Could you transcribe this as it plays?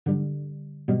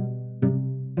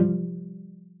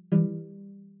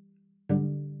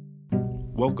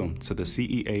Welcome to the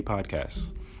CEA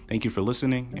podcast. Thank you for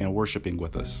listening and worshiping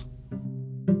with us.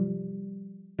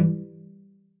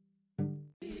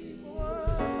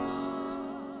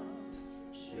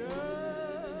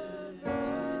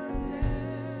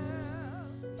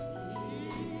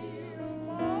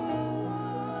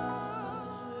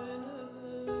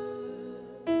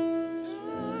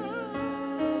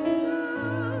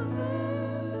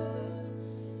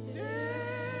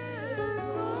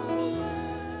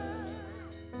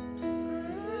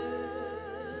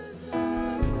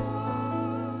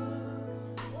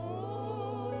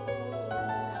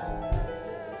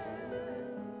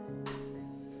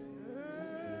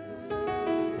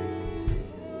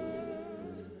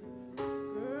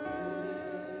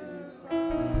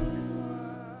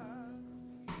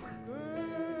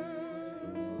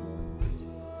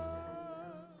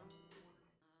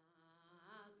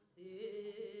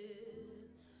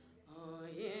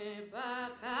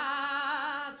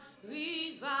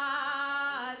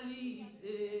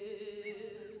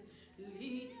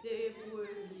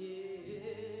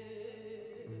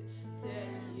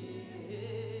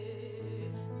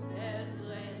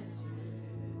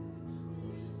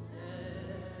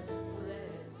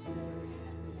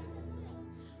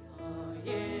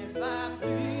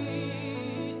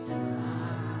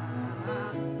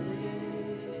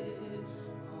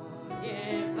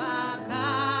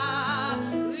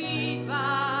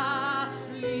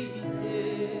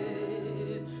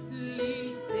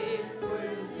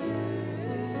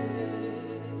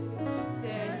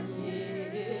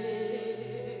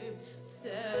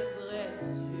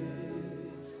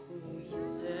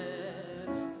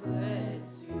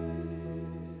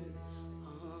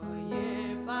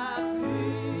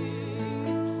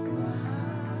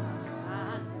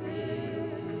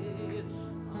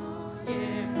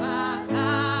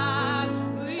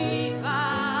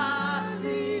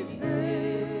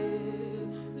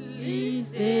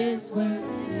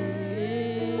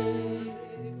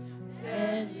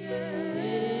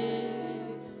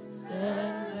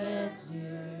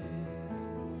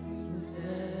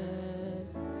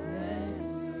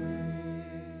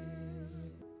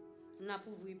 N'a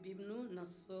pour ouvrir Bible nous dans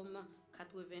Somme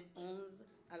 91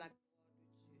 à la gloire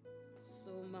de Dieu.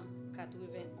 Somme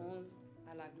 91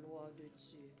 à la gloire de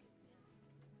Dieu.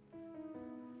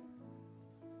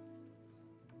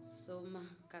 Somme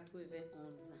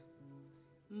 91.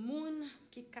 Moun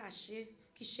qui caché,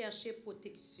 qui cherchait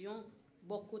protection,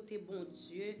 bon côté bon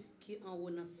Dieu qui en haut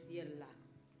dans ciel là.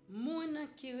 Moun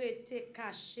qui était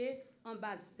caché en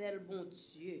bas zèle bon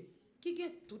Dieu, qui a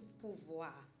tout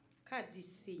pouvoir. Qu'a dit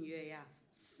Seigneur,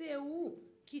 c'est où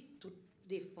qui toute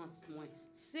défense moins,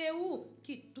 c'est où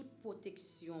qui toute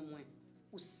protection moins,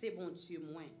 ou c'est bon Dieu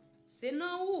moins, c'est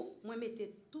non où moi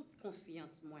mettez toute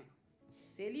confiance moins.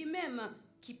 C'est lui-même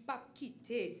qui pas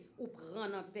quitter ou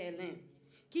prendre un pelin,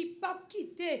 qui pas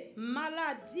quitter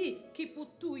maladie qui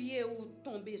pour touyer ou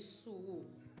tomber sous ou.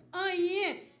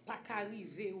 Rien pas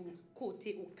qu'arriver ou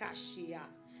côté ou caché a.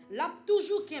 L'a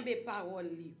toujours kembe parole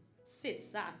li. C'est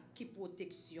ça qui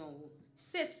protection ou.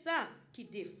 C'est ça qui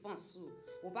défense ou.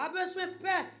 Ou pas besoin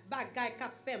peur bagay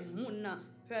ka fait moun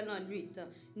peur la nuit.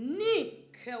 Ni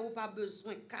que ou pas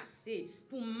besoin casser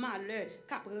pour malheur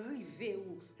k'ap rive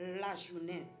ou la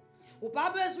journée. Ou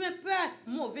pas besoin peur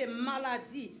mauvais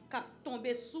maladie k'ap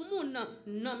tomber sous moun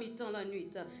nan mi-temps la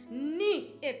nuit.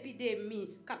 Ni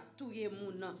épidémie k'ap touye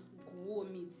moun gros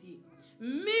midi.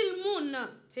 1000 moun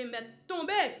te met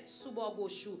tomber sous bord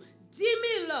gauchou. 10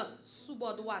 000 sous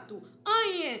bord droite.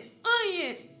 Rien,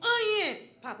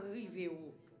 pas privé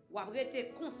ou. Ou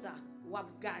après comme ça, ou ap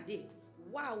gade,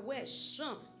 ou ouais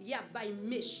chant, y a bay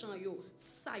méchant yo,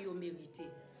 ça yo mérité.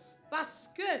 Parce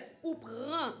que ou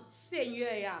prend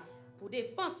Seigneur ya pour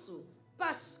défense ou.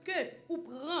 Parce que ou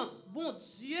prend bon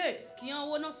Dieu qui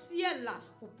en haut dans ciel là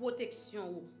pour protection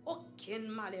ou. Aucun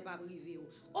mal pas privé ou.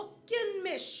 Aucun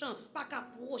méchant pas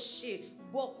qu'approcher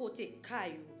bon côté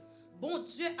caillou. Bon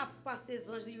Dieu a passé les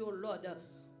anges yo l'ordre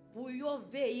pour yo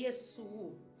veiller sur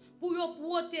vous, pour yo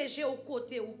protéger au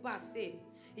côté ou passer.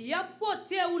 Y a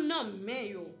porté ou nan main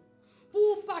yo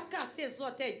pour pas casser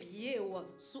zote pied ou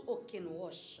sous aucune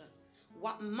roche. Ou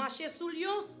marcher sous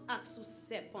lion ak sous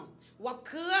serpent. Ou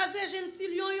craser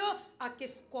gentil lion yo ak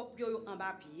scorpion yo en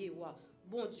bas pied ou.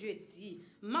 Bon Dieu dit,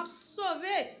 m'a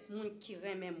sauvé moun qui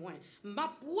remet moins, m'a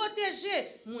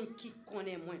protégé moun qui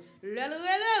connaît moins. L'el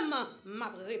relève m'a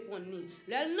répondu,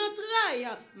 l'el n'entraille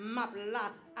m'a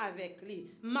là avec lui,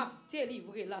 m'a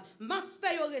délivré là, m'a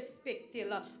fait respecter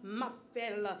là, m'a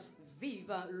fait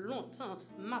vivre longtemps,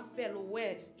 m'a fait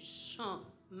ouais chant,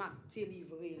 m'a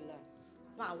délivré là.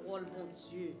 Parole bon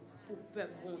Dieu pour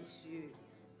peuple bon Dieu.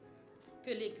 Que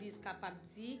l'Église capable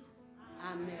de dire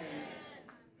Amen.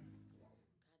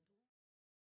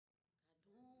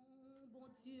 Bon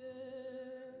Dieu,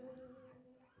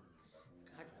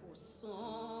 garde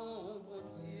son bon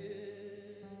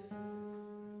Dieu,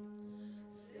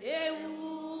 c'est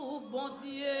où bon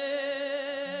Dieu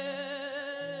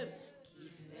qui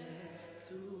fait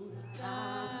toute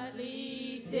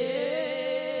qualité,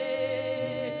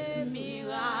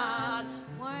 miracle,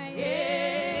 moi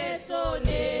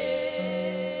étonné.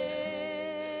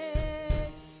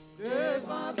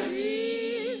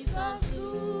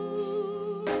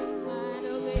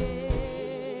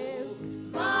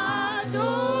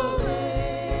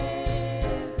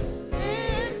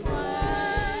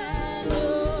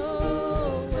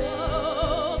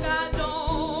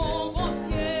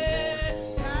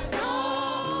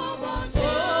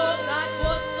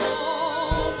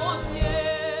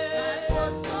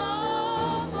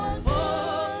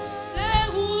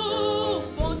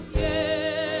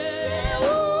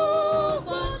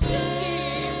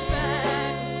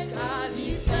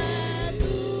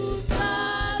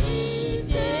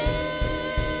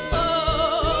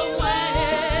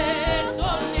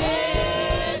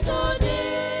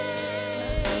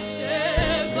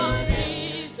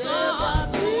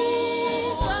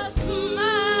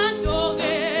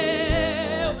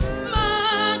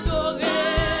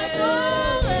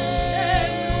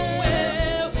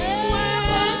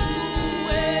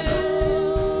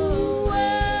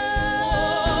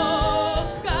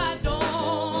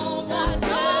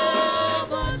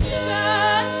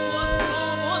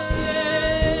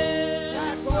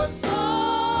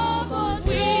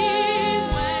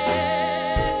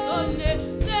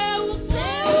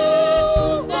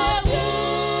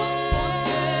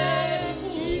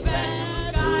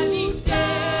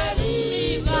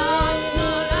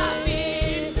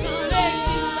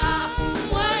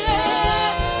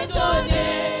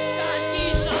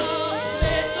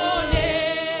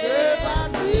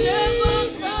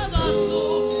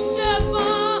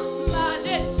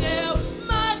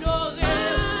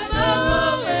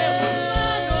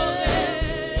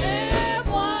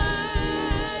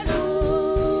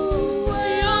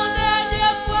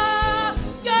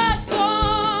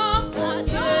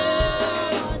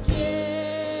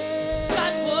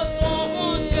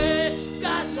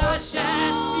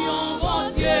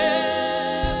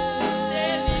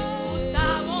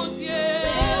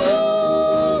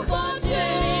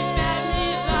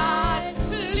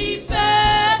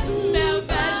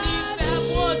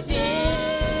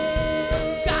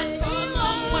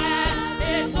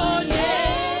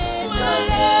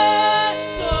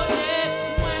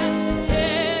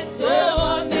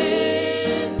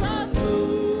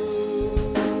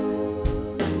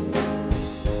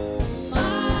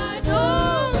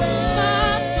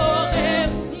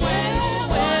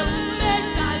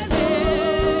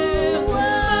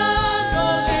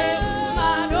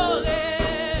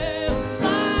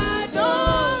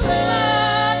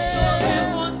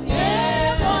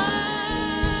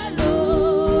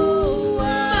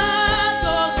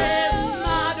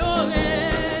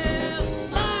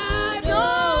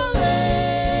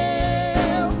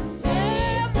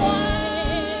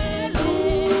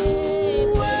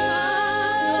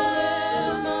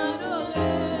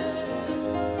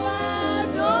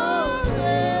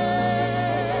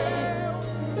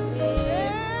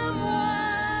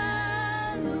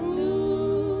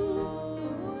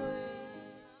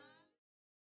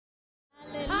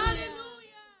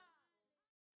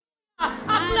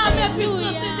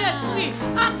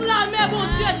 Acclamez bon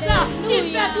Dieu ça, qui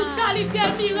fait toute qualité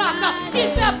miracle, qui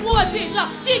fait protéger,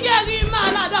 qui guérit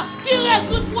malade, qui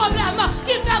résout problème,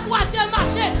 qui fait boiter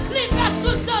marcher, qui fait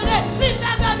soutenir, qui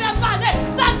fait gagner parler.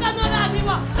 Ça que nous la vie,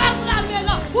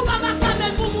 acclamez-le, ou pas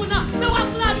acclamer pour mon âme, mais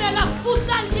acclamez-le pour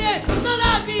saluer dans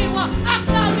la vie,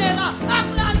 acclamez-le,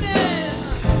 acclamez.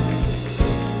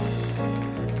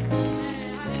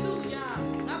 Alléluia,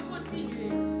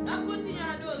 on continue à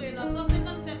adorer le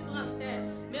 157 français,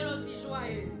 mélodie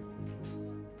joyeuse.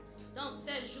 Dans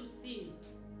ces jours-ci,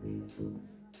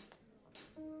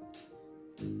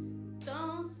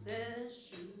 dans ces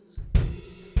jours-ci,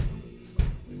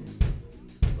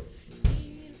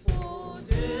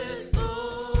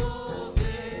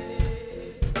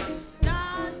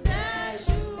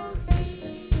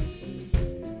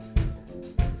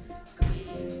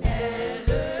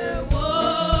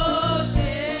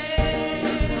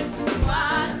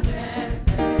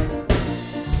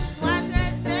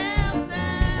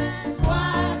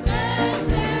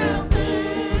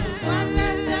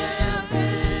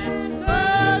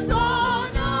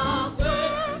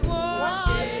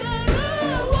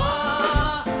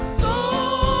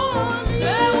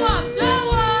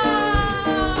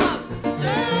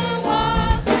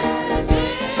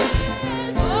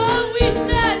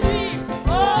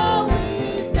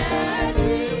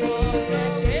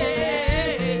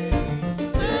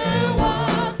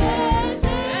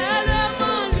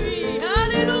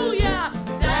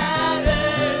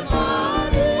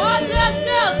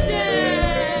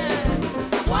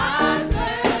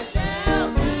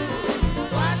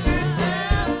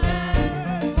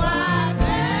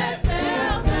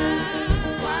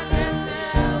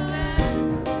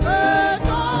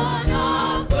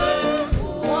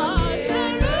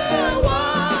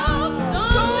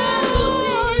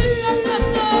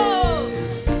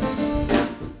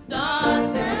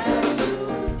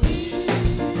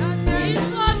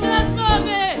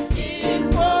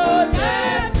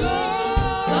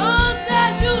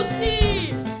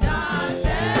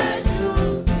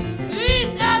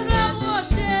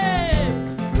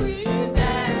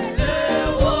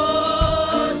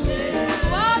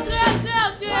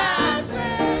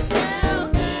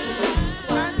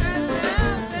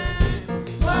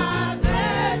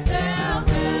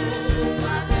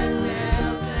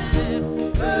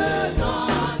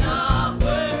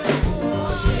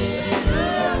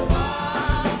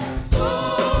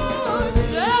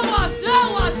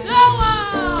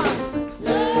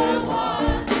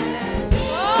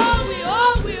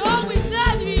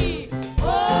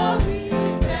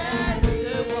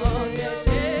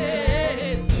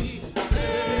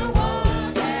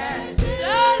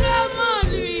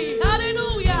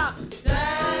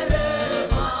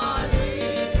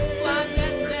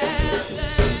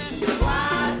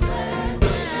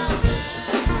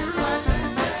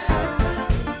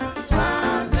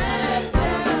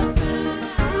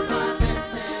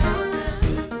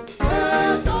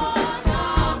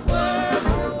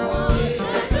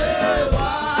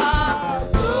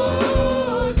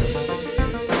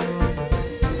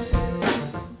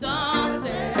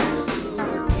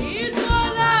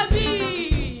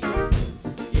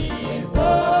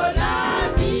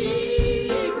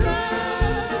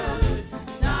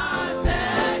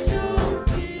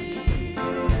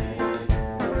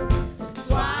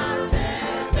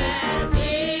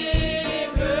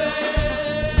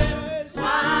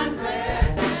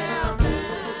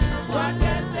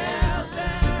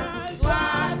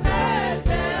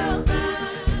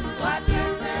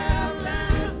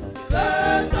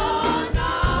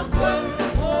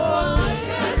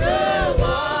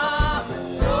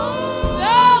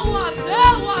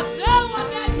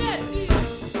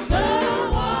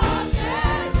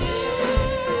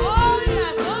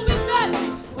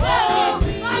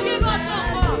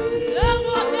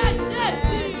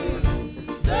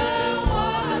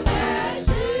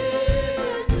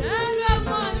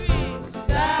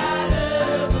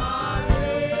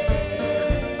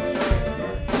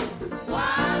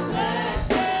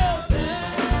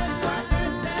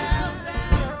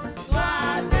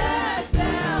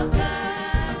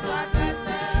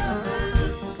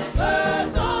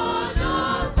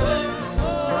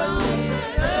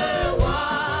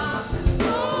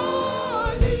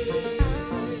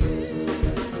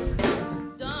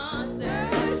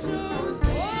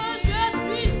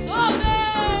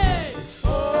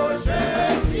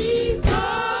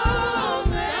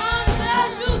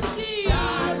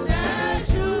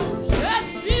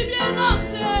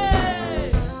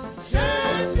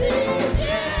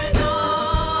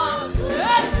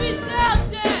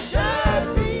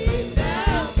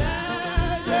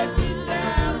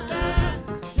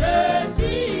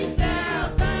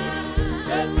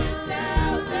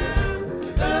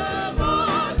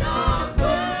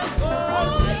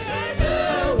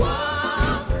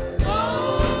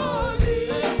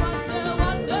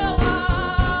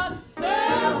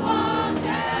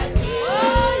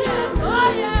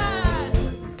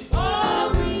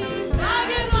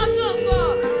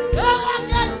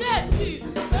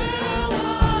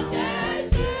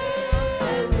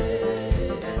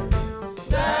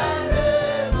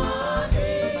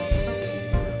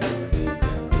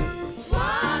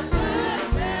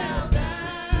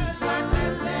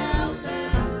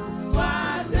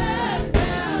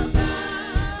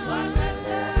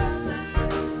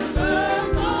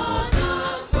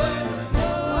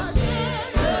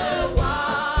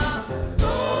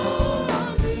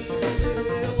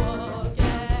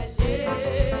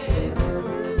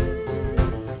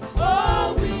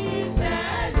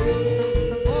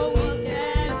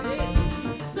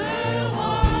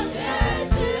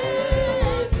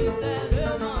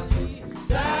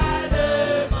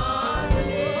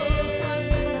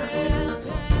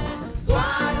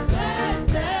 Sois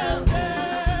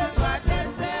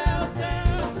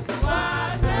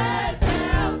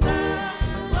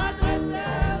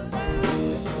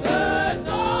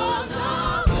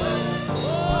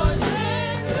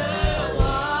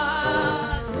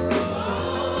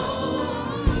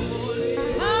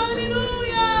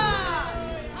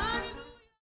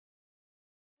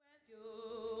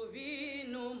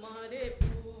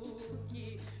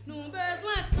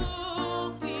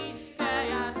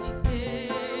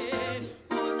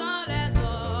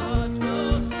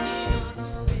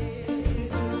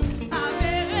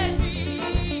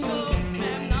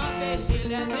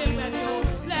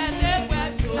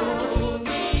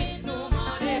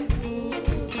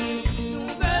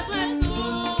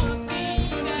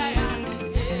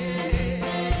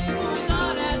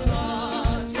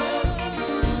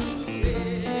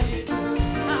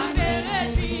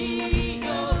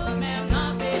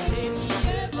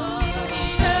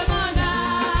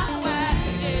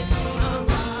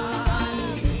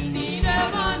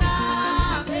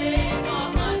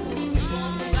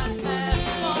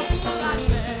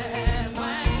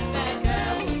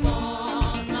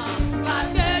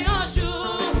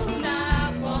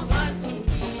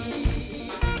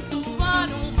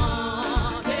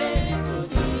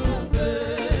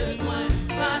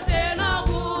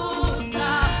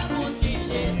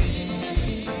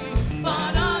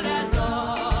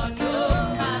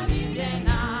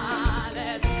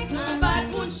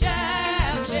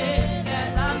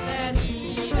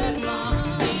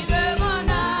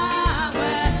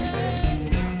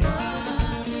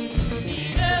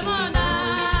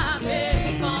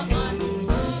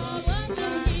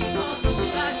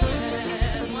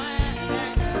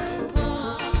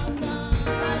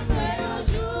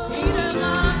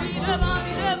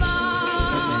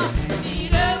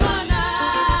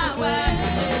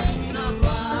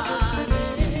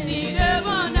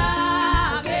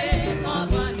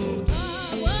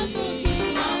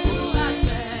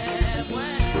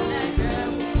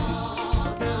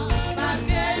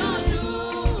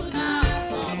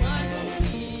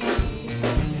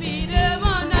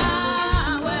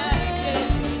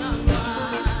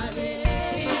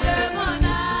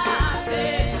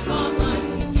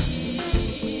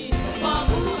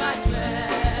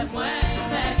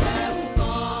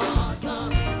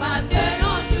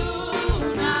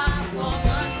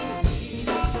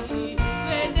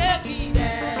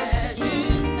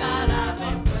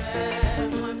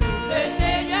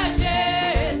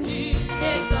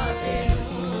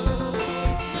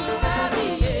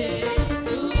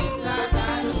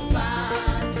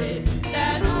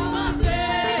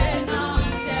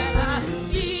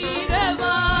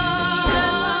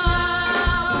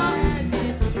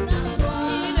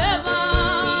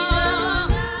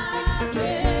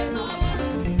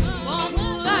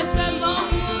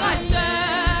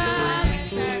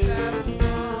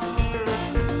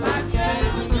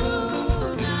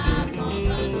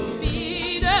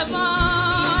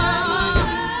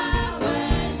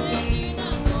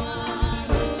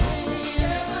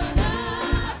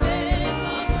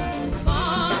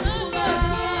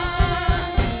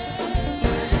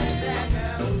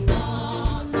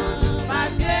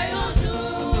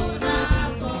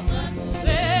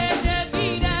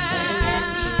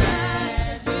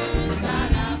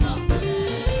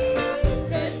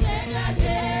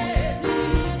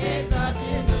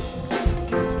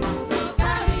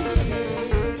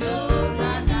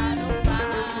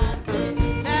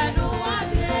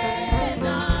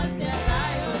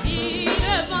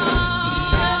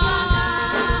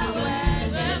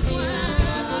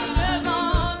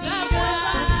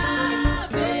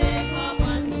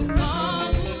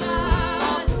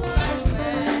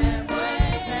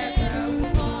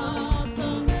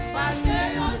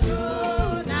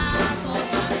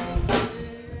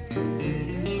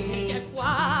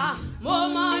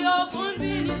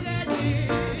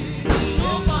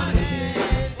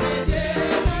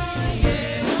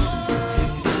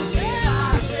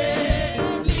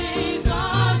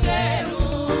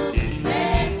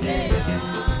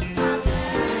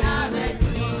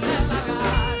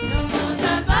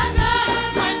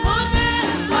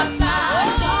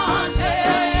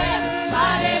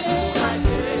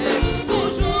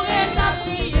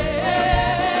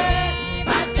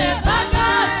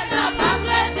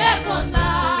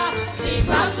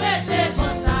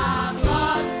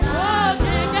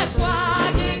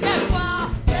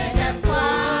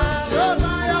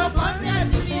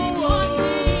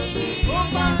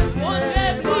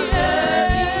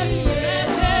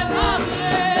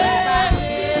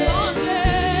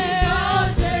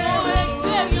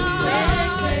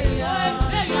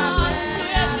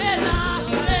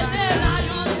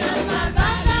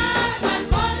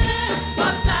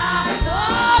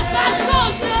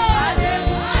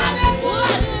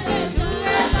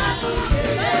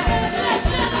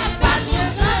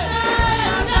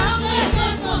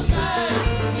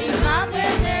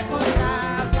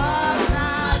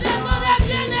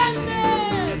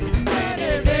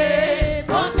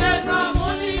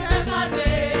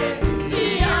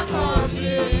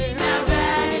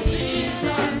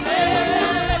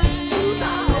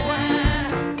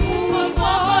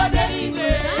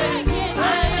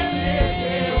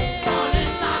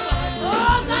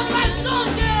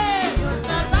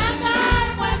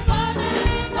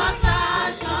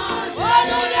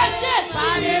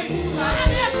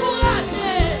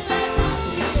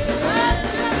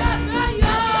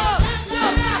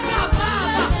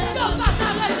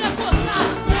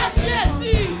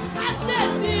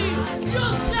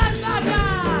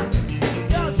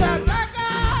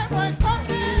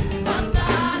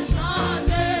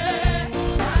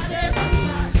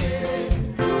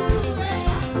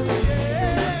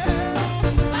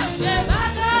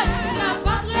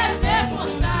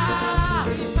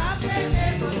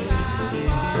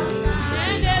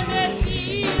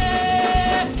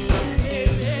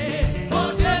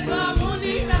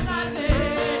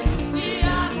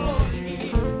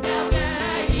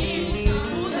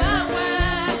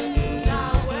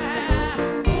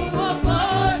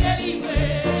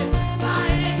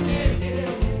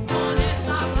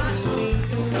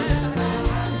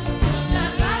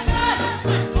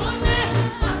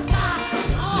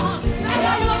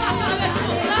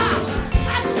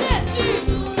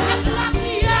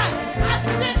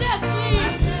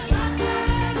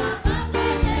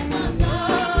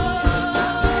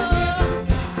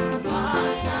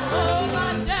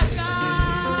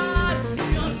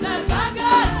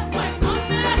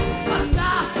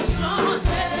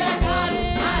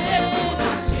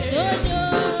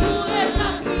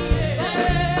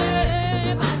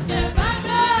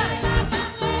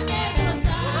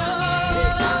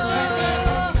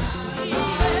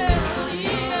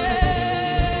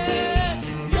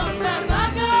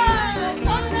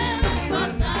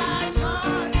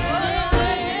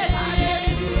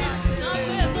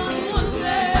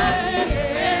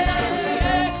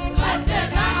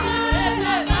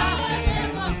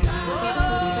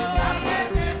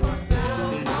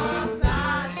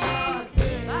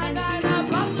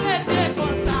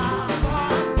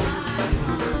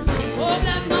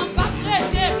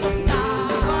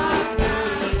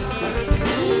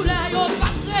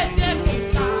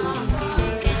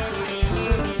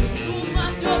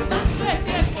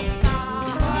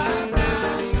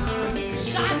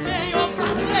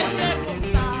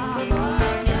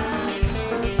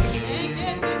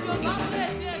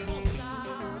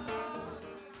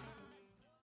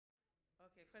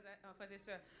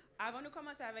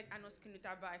avec annonce que nous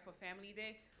avons pour Family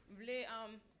Day, je voulais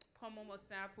prendre mon mot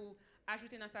ça pour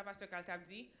ajouter dans ça Pasteur Carl t'a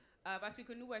dit. Parce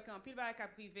que nous voyons qu'en pile baraka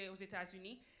privé aux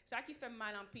États-Unis, ça qui fait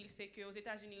mal en pile, c'est qu'aux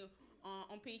États-Unis,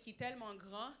 un pays qui est tellement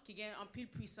grand, qui gagne en pile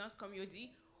puissance, comme je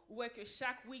dis, où est que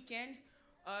chaque week-end,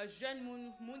 jeunes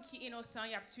monde qui est innocent,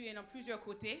 il y a tué dans plusieurs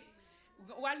côtés.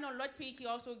 Ou dans l'autre pays qui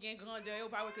aussi gagne grandeur, ou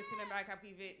pas que c'est même baraka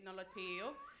privé dans l'autre pays,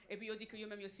 et puis on dit que yo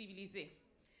même civilisé.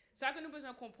 Ça que nous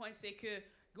besoin comprendre, c'est que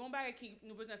Gomba qui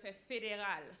nous besoin faire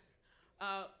fédéral.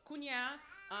 Kounia,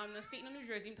 dans le state de New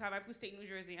Jersey, je travaille pour le state de New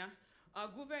Jersey. Un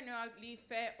gouverneur lui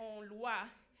fait une loi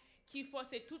qui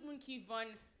force tout le monde qui vend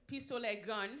pistolet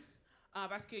gun,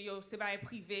 parce que c'est pas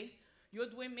privé, il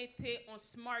doit mettre un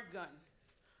smart gun.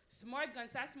 Smart gun,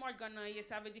 ça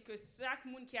veut dire que chaque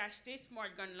monde qui a acheté smart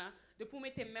gun là, de pour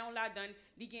mettre main là-dedans,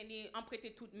 il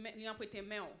emprunter toute main.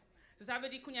 Ça veut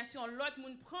dire que si l'autre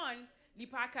monde prend, il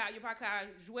pas qu'à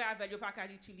jouer avec, il pas qu'à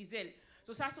l'utiliser.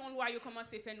 So ça c'est une loi qui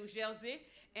commence à faire New Jersey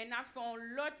et n'a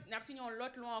signé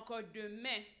l'autre loi encore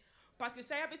demain. Parce que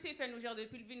ça y a essayé de faire New Jersey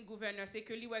depuis le gouverneur, c'est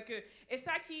que lui ouais que et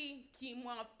ça qui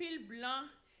moi en pile blanc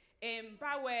et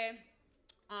pas ouais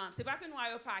c'est pas que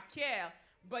noir pas care,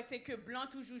 mais c'est que blanc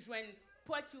toujours joignent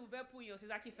porte qui ouvert pour eux, c'est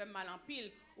ça qui fait mal en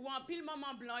pile. Ou en pile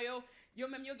maman blanc yo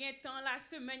même yo gain temps la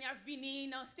semaine y a vini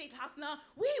dans State House là.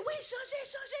 Oui,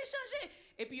 changer.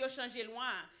 Et puis yo changer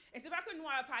loin. Et c'est pas que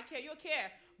noir pas care, yo care.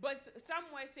 Mais ça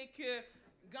moi c'est que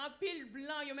grand pile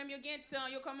blanc yo même yo gain temps,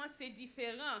 yo commence c'est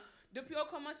différent. Depuis au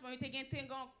commencement, yo te gain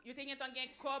temps gain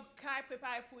cob kai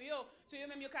préparé pour yo. So yo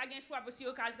même yo ka gain choix parce que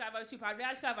yo ka travail sur pas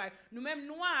le travail. Nous même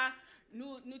noirs,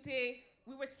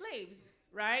 we were slaves.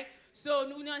 Right? So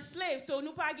nous sommes slaves, so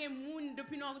nous pas gen moun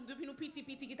depuis nous petit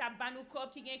qui t'a ban nous corps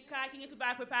qui gen car qui gen tout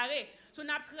pas préparé. So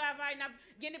n'a travail, n'a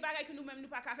gen des bagages que nous même nous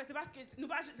pas faire, c'est parce que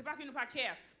c'est pas que nous pas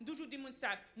care. Toujours dit moun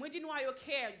ça. Moi dit noir yo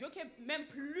care même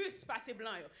plus passer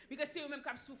blanc yo. Parce que c'est eux même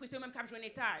qui souffrir, c'est eux même qui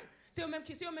joindre taille. C'est eux même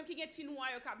qui gen ti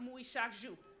noir yo qui mourir chaque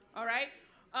jour. All right?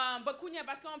 But kounya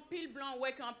parce qu'en pile blanc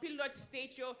ouais qu'en pile l'autre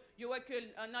state yo ouais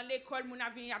que dans l'école mon a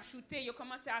venu a shooter yo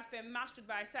commencé à faire marche tout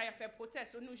ça a fait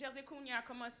proteste. So New Jersey kounya a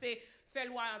commencé faire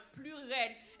loi plus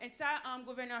raide et ça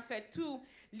gouverneur fait tout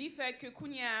li fait que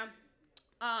kounya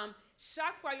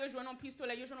chaque fois yo joue un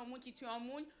pistolet yo joue un monde qui tue un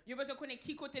monde yo besoin connaître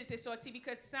qui côté il est sorti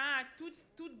parce que ça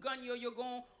tout gun yo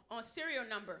gon un serial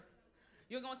number.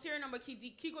 Yo gon serial number qui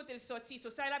dit qui côté il sorti. So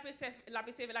ça la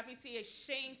PC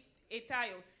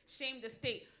shame the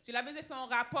state. Je l'ai besoin de faire un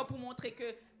rapport pour montrer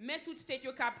que même tout state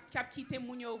yo cap quitter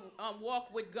moun yo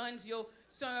walk with guns yo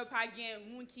sans pas gain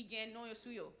moun qui gain non yo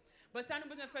sou yo. Mais ça nous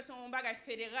besoin de faire son bagage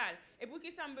fédéral. Et pour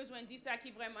qui ça me besoin de dire ça qui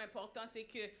est vraiment important c'est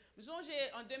que nous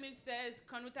j'ai en 2016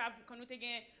 quand nous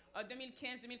gain en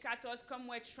 2015 2014 comme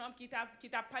moi Trump qui t'a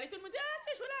parlé tout le monde dit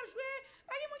c'est jouer là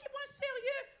pas gen moun qui prend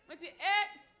sérieux. Moi dit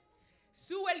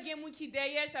sous elle gen moun qui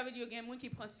derrière ça veut dire gen moun qui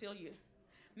prend sérieux.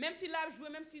 Même si l'a joué,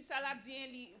 même si ça l'a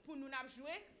dit pour nous n'a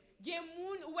joué, gen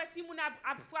moun ou si moun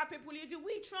a frappé pour lui dit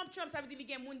oui Trump ça veut dire li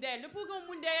gen moun derrière. Le pour gen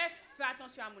moun derrière, fais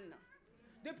attention à moun nan.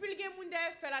 Depuis le gen moun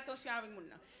derrière, fais attention avec moun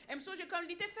nan. Et me songe comme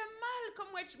il te fait mal comme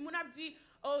moun a dit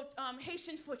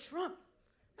Haitians for Trump.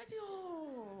 M'a dit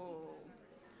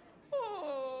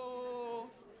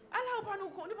alors pas nous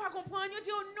pas comprendre, yo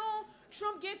dit oh non,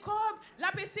 Trump gen cob,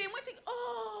 la PC, moi dit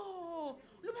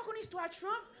nous pas connait histoire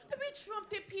Trump. Depuis Trump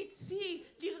te petit,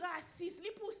 li raciste,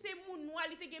 li pousse moun noir,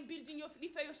 li te gen building, li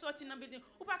fait yo sortir dans building.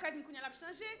 Ou pas ka di kounya l'a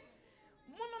changer.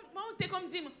 Moi te comme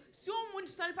dit si on moun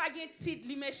sans pas gen titre,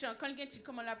 li méchant, quand gen titre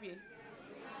comment l'appeler?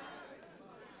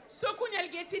 So kounya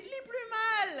gen titre, li plus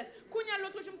mal. Kounya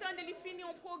l'autre jour m'tande li fini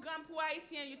un programme pour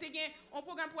haïtien, yo te gen un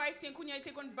programme pour haïtien kounya il te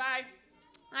kon buy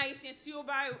haïtien si yo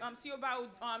ba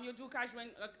yo dou ka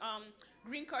joine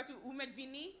green card ou met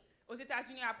vini aux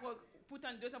États-Unis après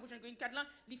pourtant 200 pour green card là,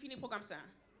 il finit programme ça.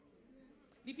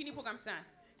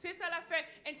 C'est ça la fait.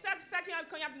 Et ça qui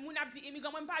quand y a moun a dit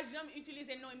immigrant, moi pas jamais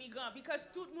utiliser non immigrant parce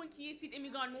que tout le monde qui est ici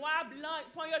immigrant noir, blanc,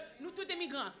 nous tous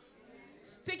immigrants.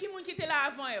 C'est qui moun qui était là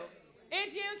avant yo.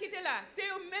 Indiens qui étaient là, c'est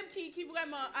eux même qui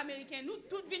vraiment américains. Nous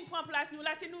tous viennent prendre place, nous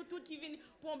là c'est nous tous qui viennent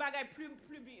pour un bagage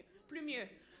plus mieux.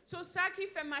 So ça qui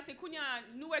fait mal c'est qu'on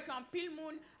nous est en pile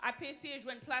monde à PC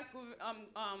jouer une place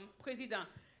président.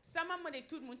 Ça m'a demandé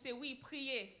tout le monde c'est oui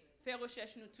prier, faire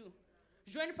recherche nous tout.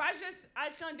 Joindre pas juste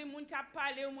à chanter des monde qui a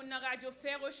parlé au monde dans radio,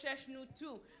 faire recherche nous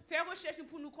tout. Faire recherche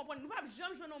pour nous comprendre. Nous pas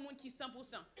jamais joindre un monde qui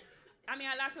 100%. Ah mais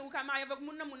à la fin ou ka marier avec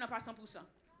monde n'a pas 100%.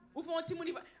 Ou font un petit monde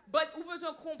but ou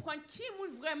besoin comprendre qui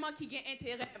monde vraiment qui gagne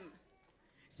intérêt.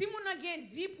 Si moun a gagne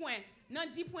 10 points, dans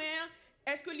 10 points,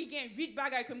 est-ce que li gagne 8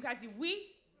 bagages comme ka dit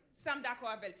oui, ça me d'accord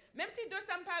avec. Même si 2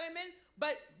 ça me paraît même,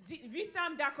 but 8 ça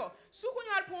me d'accord. Si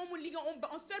on a pour moun li gagne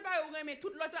on seul bagage ou remet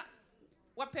tout l'autre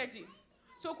on a perdu.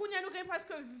 So, nous avons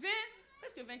presque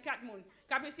 24 personnes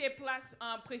qui ont essayé place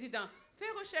en président. Fais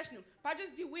recherche nous. Pas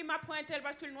juste dire oui, m'apprends un tel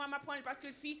parce que le noir m'apprend parce que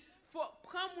le fille. Faut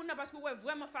prendre mon parce que ouais,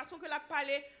 vraiment façon que la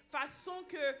parler, façon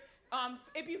que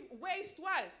et puis ouais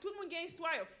histoire, tout le monde a une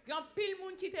histoire. Il y a pile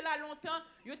monde qui était là longtemps,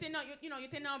 il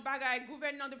était dans bagaille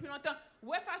gouvernant depuis longtemps.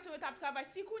 Ouais façon de travail.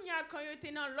 Si Kounia quand il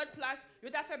était dans l'autre place,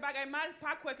 il a fait bagaille mal,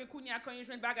 pas quoi que Kounia quand il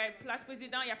joue bagaille place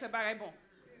président, il a fait bagaille bon.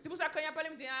 C'est pour ça que quand il a parlé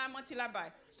me dit ah menti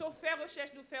là-bas. So faire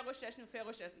recherche nous.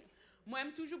 Moi je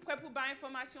suis toujours prêt pour avoir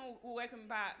information ou ouais que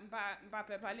pas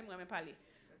parler, moi même parler.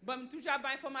 Bon, toujours des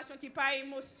informations qui ne sont pas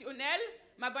émotionnelles,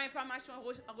 mais des informations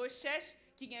recherche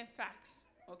qui ont fax.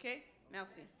 OK?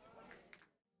 Merci.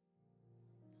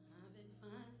 Avec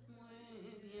face moins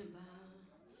bien bas,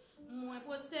 moins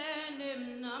prosterné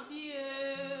m'nan pied,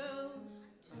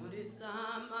 ton de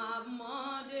ça m'a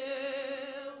demandé,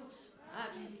 pas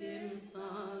quitter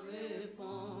sans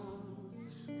réponse,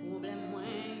 problème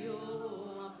moins yo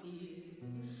en pile,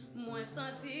 moins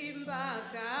senti m'pas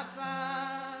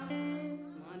capable.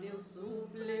 Mandeu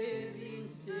souple vin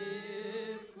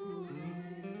secourir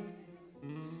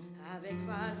avec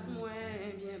face moins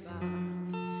bien bas,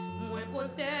 moins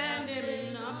prosterné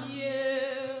m'nan pied,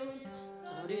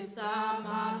 tant de ça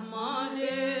m'a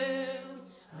demandé,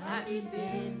 pas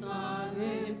quitter sans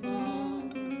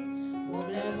réponse,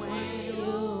 problème moins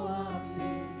yo en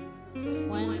pied,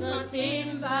 moins senti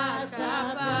m'pas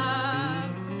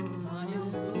capable, mandeu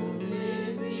souple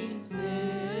vin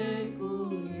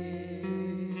secourir.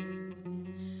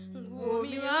 Gros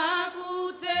miracle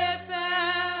ou t'es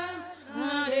fait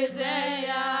dans les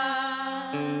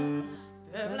désert,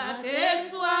 peuple a tes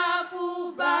soif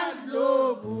pour battre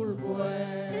l'eau pour le boire.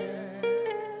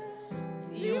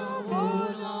 Si on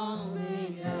veut non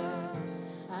Seigneur,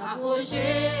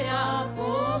 approchez à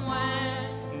pour moi,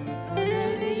 faut le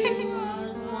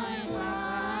vivre soin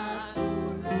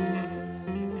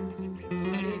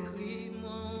dans les cris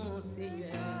mon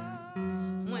Seigneur,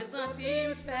 moi senti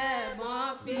me faire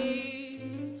bon pire,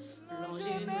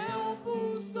 plonger main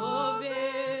pour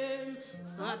sauver,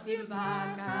 senti pas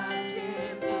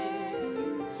calmer,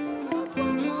 parfois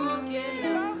manquer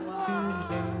la foi,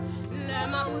 le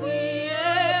m'a prié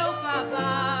au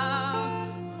papa,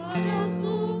 mon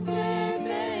souffle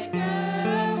avec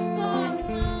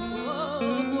content,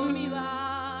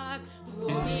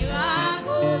 gros miracle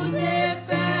où t'es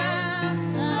fait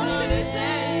dans les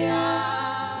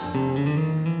désert,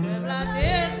 peuple a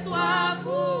tes soif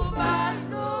pour battre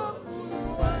l'eau pour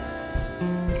boire.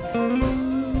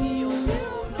 Si on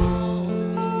veut non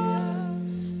Seigneur,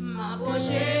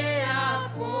 m'approcher à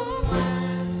pour moi,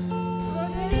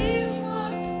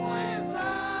 délivre-moi pas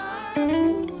délivre-moi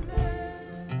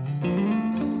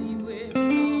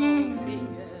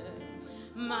Seigneur,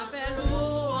 m'appelle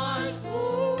louange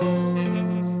pour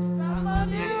ça m'a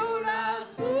dit la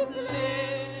souple,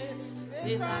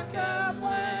 c'est ça que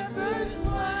moi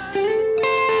besoin.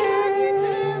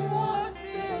 Quittez-moi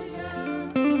Seigneur,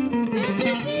 c'est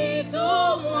petit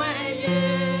au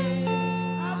moyen,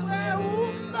 après où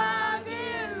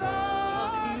m'avez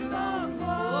longtemps.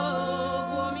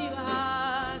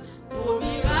 Gros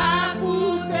miracle où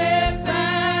t'es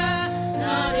fait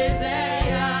dans les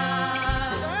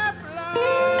désert,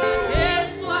 tes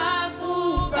soif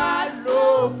pour battre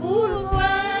l'eau pour le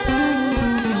boire.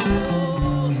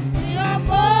 Si on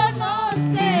peut non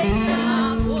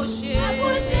Seigneur, approchez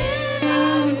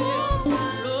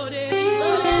l'eau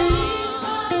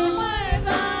délivrance, moi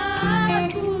va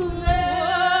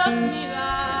couler.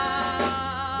 Miracle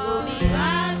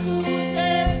où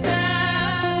t'es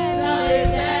fait dans les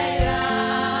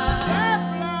désert,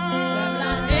 peuple a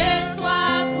tes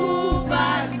soif pour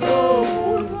battre l'eau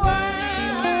pour le boire.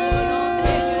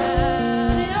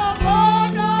 Si on peut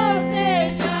non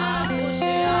Seigneur,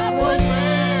 approchez l'eau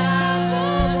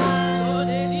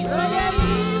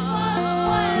délivrance,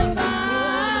 moi va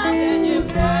dernier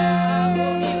frère,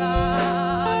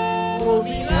 gros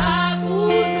miracle où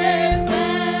t'es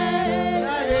fait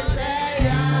dans les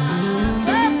désert,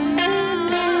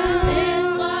 tes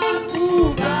soif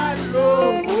pour battre l'eau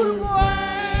pour le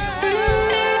boire.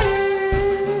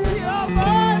 Si on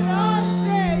peut non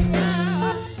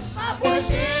Seigneur,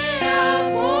 m'approcher à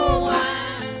pour moi,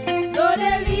 l'eau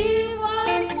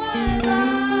délivrance, moi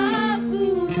va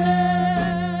couler.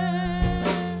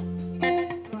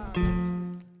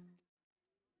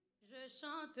 Je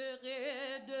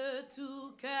chanterai de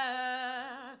tout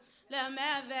cœur les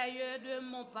merveilles de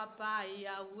mon papa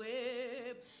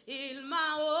Yahweh. Il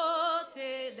m'a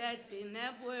ôté des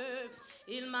ténébreux,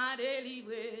 il m'a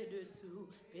délivré de tout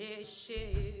péché.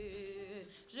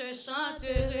 Je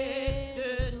chanterai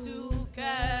de tout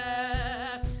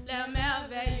cœur les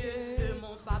merveilles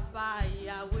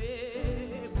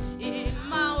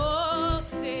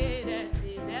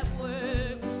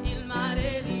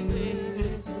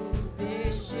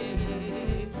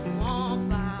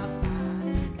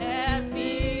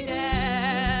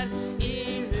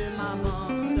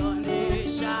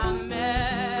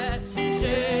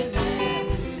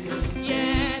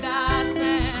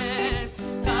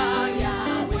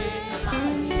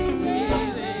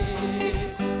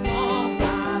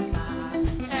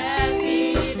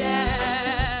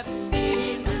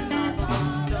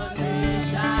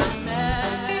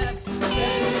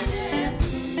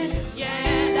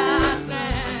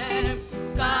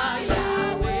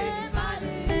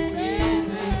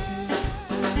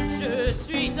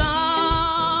suis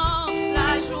dans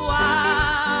la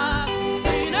joie,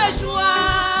 une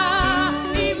joie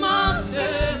immense.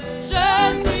 Je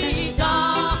suis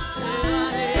dans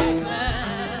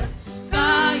l'allégresse,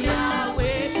 car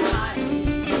Yahweh m'a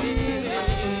libéré.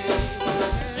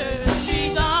 Je suis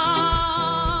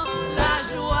dans la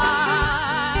joie,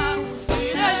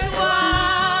 une joie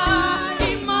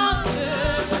immense.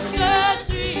 Je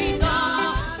suis dans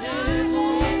le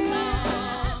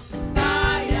confiance,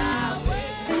 car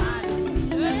Yahweh m'a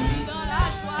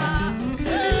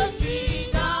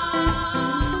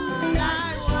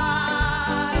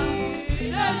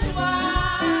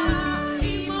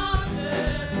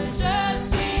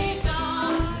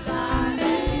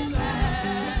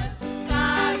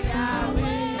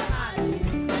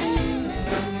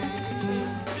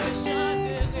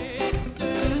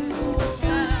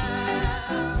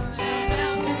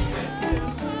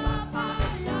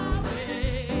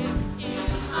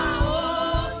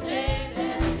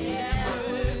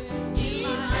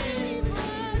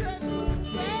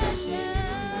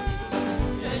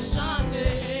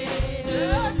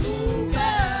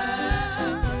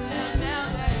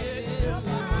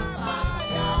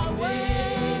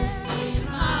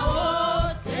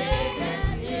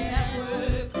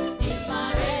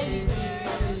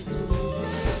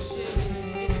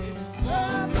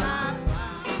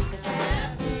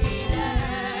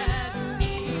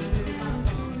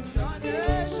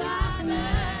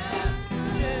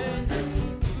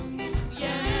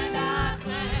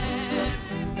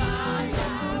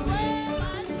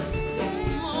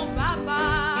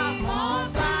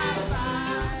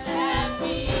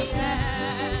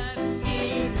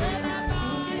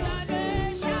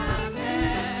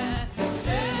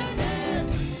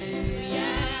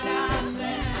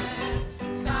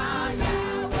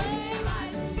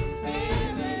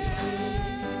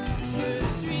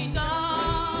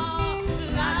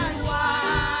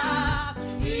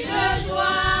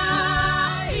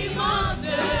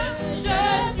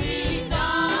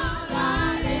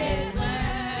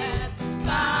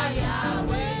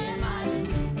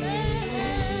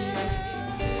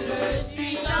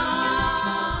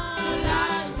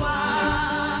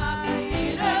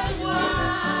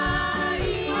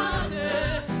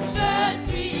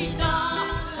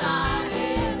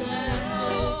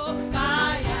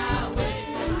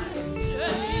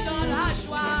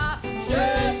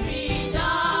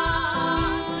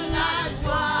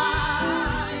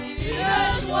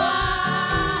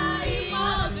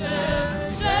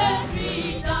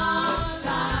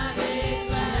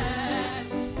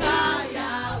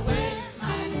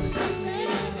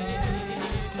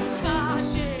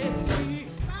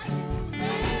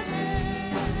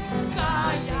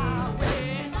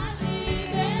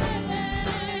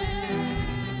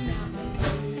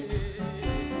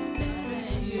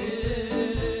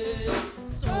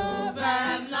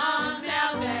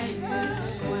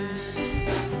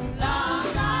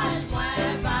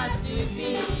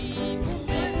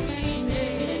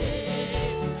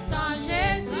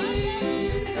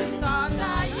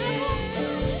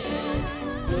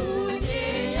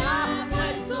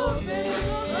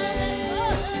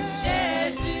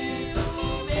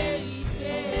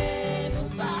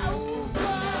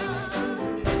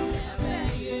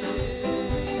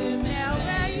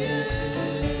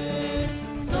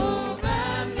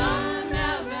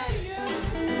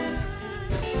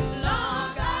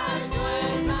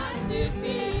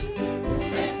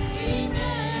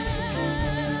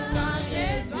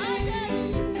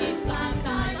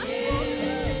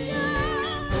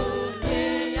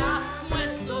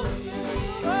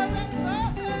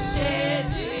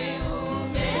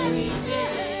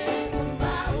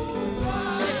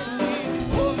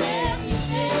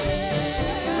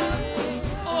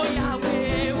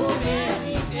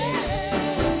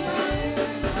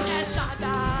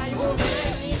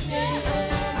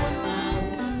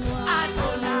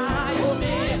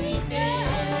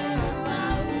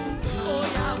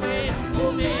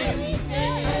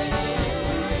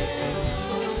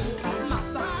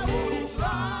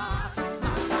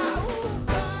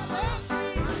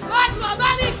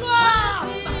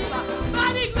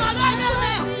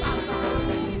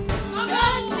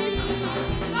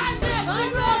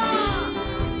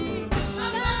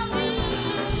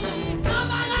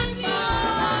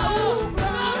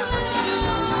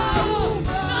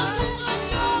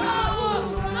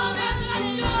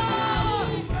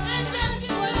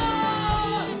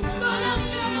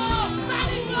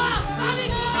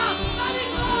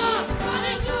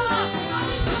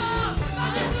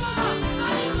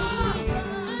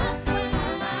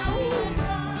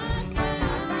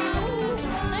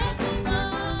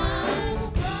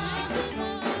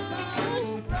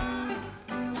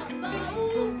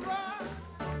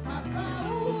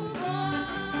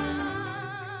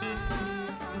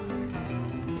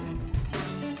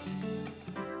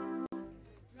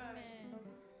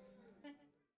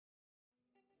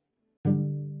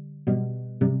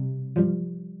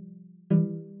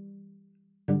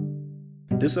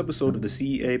This episode of the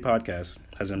CEA podcast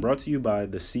has been brought to you by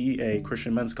the CEA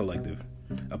Christian Men's Collective,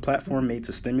 a platform made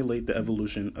to stimulate the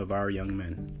evolution of our young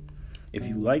men. If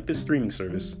you like this streaming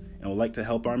service and would like to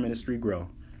help our ministry grow,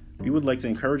 we would like to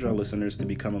encourage our listeners to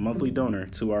become a monthly donor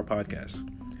to our podcast.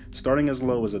 Starting as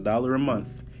low as $1 a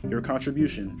month, your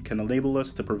contribution can enable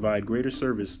us to provide greater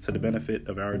service to the benefit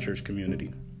of our church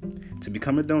community. To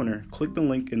become a donor, click the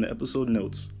link in the episode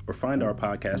notes or find our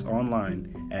podcast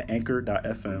online at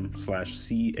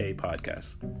anchor.fm/CEA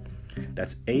podcast.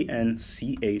 That's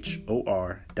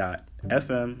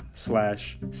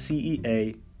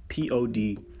anchor.fm/CEA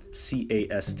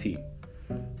podcast.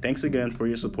 Thanks again for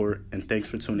your support and thanks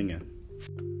for tuning in.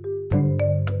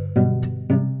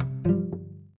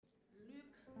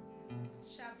 Luc,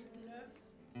 chapitre 9,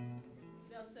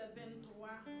 versets 23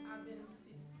 à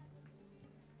 26.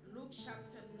 Luc,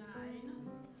 chapter 9,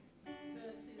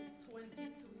 verses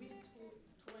 23 to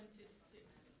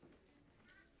 26.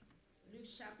 Luc,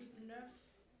 chapitre 9,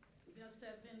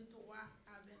 versets 23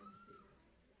 à 26.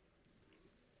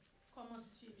 Comment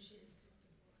suivre Jésus?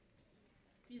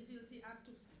 Puis il dit à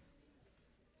tous,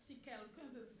 si quelqu'un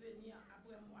veut venir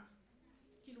après moi,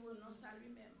 qu'il renonce à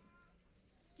lui-même,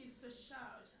 qu'il se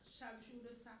charge chaque jour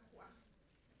de sa croix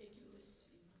et qu'il me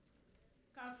suive.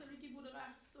 Car celui qui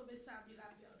voudra sauver sa vie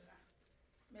la perdra,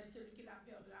 mais celui qui la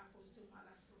perdra à cause de moi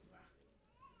la sauvera.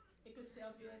 Et que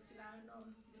servirait-il à un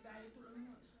homme de gagner tout le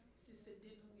monde s'il se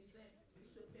détruisait et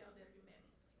se perdait lui-même?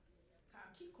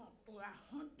 Car quiconque aura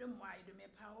honte de moi et de mes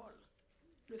paroles,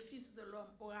 le Fils de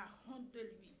l'homme aura honte de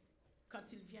lui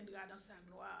quand il viendra dans sa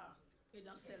gloire et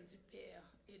dans celle du Père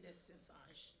et des saints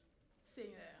anges.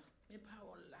 Seigneur, mes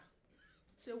paroles là,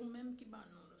 c'est vous-même qui m'en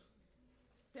nous.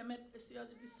 Permettez, Seigneur,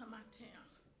 depuis ce matin,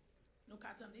 nous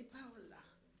attendons les paroles là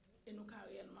et nous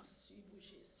réellement suivre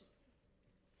Jésus.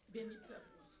 Béni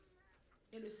peuple.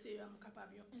 Et le Seigneur est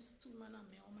capable d'un instrument en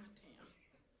main au matin.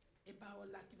 Et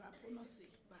paroles là qui va prononcer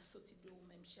va sortir de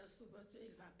vous-même, cher Sauveur,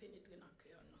 il va pénétrer dans le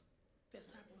cœur. Fais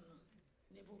ça pour nous.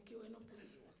 N'évoquez nos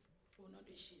prières au nom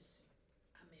de Jésus.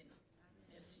 Amen.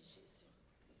 Merci Jésus.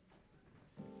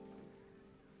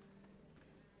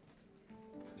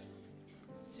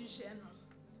 Sujet non.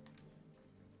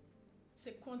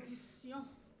 C'est conditions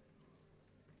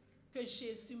que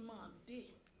Jésus m'a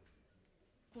demandé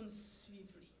pour nous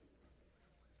suivre.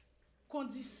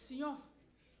 Conditions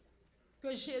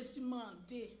que Jésus m'a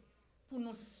demandé pour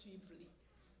nous suivre.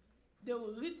 The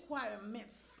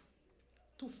requirements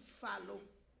to follow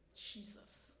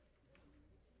Jesus.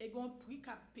 Et gon prix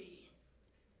qu'à payer.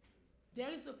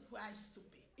 There is a price to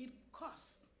pay. It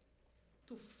costs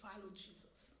to follow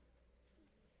Jesus.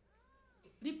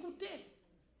 L'écouter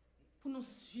pour nous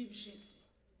suivre Jésus.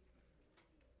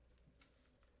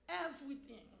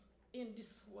 Everything in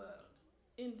this world,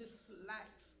 in this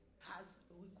life, has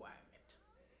a requirement.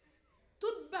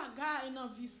 Tout bagay dans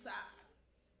vie ça,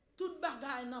 tout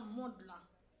bagay dans monde là,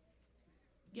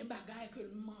 gen bagay que le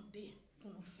demander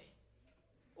pour nous faire.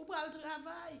 Ou pour le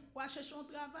travail, ou chercher un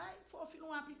travail, faut faire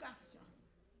une application.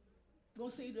 Gon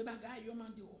série de bagay yo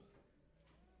mande yo.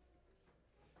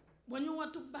 When you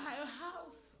want to buy a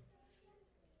house,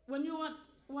 when you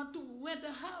want to rent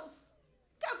a house,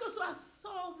 quel que soit ce que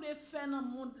vous voulez faire dans le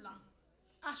monde là,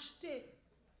 acheter,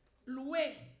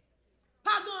 louer,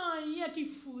 pas rien qui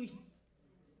fruit.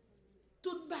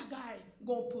 Tout bagay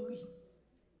gon prix.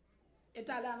 Et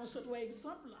là nous sommes un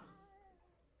exemple là.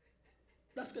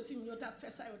 Lorsque tu as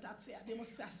fait ça, tu as fait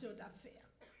démonstration, tu as fait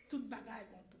tout bagay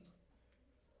gon prix.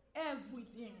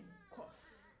 Everything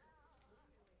costs.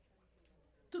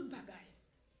 Tout bagay.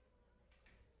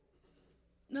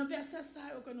 Dans verset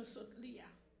ça que nous sommes lire.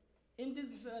 In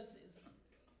these verses,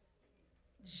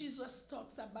 Jesus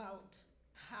talks about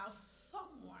how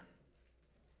someone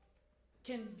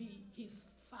can be his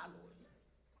follower.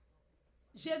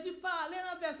 Jésus parlait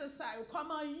dans verset ça,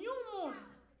 comment un monde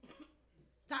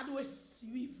ta doit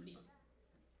suivre lui.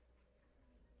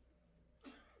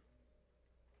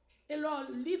 Et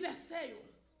alors, les versets,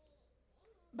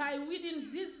 by reading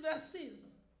these verses,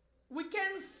 we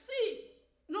can see,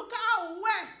 nous can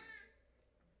voir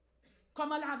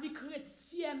comment la vie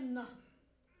chrétienne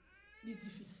est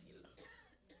difficile.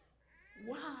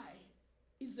 Why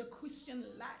is the Christian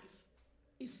life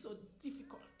is so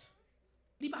difficult?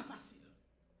 Ce n'est pas facile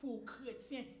pour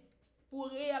chrétiens, pour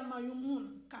réellement un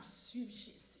monde qui suit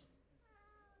Jésus.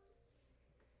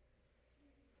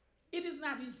 It is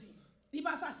not easy. Ce n'est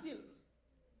pas facile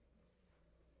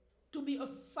to be a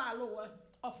follower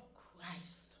of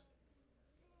Christ.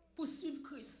 Pour suivre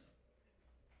Christ,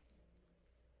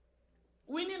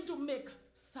 we need to make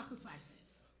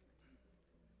sacrifices.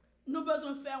 Nous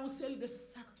besoin faire une série de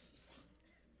sacrifices.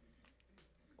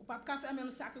 pas faire même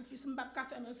sacrifice, on pas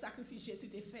faire même sacrifice Jésus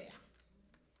te fait.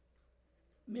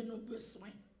 Mais nous avons besoin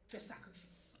de faire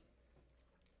sacrifice.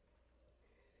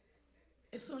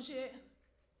 Et songez,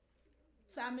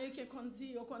 ça américain qu'on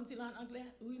dit en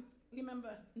anglais,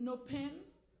 remember, no pain,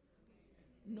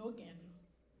 no gain.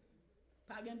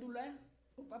 Pas de douleur,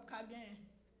 ou pas de gain.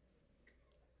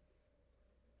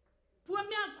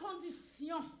 Première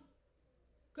condition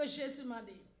que Jésus m'a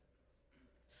dit,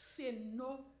 c'est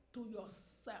no to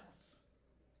yourself.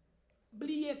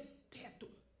 Oubliez tête.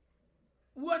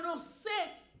 Renoncer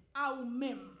à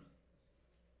vous-même.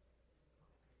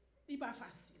 Ce n'est pas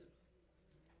facile.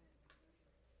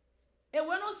 Et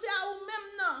renoncer à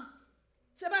vous-même, non,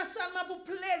 ce n'est pas seulement pour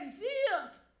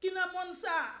plaisir qui n'a monde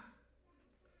ça.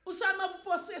 Ou seulement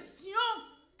pour possession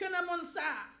que n'a monde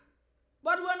ça.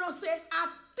 Mais renoncer à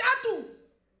tout.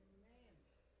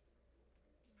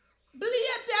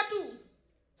 Oubliez tout.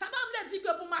 Ça ne veut pas dire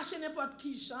que pour marcher n'importe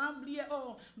qui,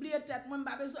 oublier tête, moi, je n'ai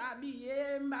pas besoin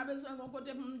d'habiller, je n'ai pas besoin de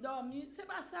côté pour me dormir. Ce n'est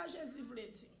pas ça que Jésus voulait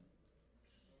dire.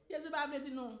 Jésus ne voulait pas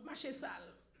dire non, marcher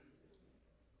sale.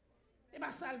 Ce n'est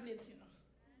pas ça qu'il voulait dire non.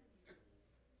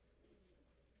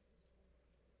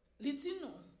 Il dit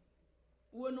non,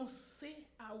 renoncer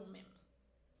à vous-même.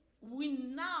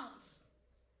 Renounce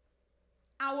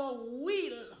our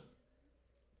will.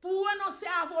 Pour renoncer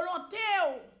à volonté.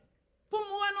 Pour me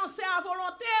renoncer à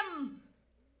volonté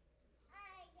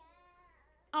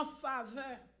en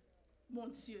faveur, mon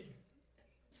Dieu,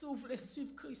 si vous voulez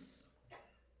suivre Christ,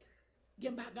 il y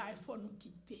a des choses qu'il faut nous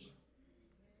quitter.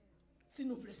 Si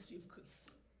nous voulons suivre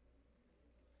Christ.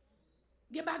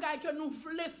 Il y a des choses que nous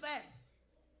voulons faire,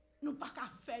 nous ne pouvons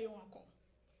pas faire encore.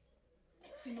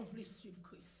 Si nous voulons suivre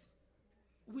Christ.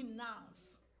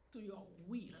 Renounce to your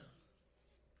will.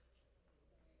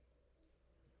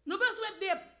 Nous avons besoin de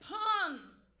dépendre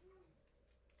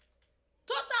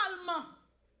totalement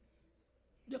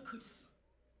de Christ.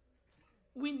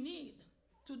 We need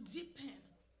to depend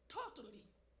totally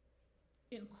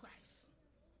in Christ.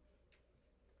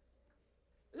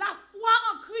 La foi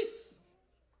en Christ,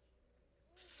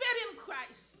 faith in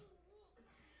Christ,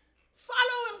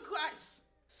 follow in Christ,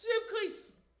 suivre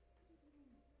Christ,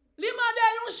 lui demander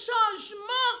un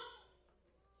changement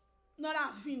dans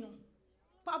la vie nous.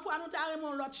 Parfois, nous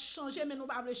avons l'autre changer, mais nous ne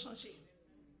pouvons pas changer.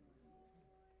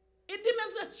 It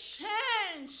demands a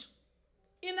change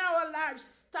in our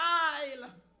lifestyle.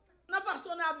 Dans la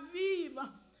façon de vivre,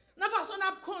 dans la façon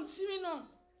de continuer.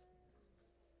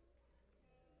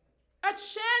 A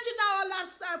change in our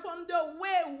lifestyle from the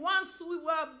way once we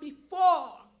were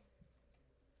before.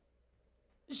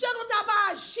 Je nous t'ai pas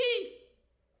agi.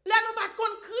 Là, nous ne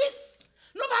pouvons pas Christ.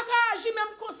 Nous ne pouvons pas agir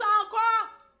même comme ça encore.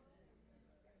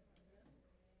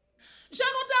 Je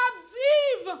nous t'ai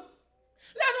vivre.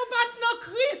 Là, nous battons dans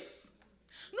Christ.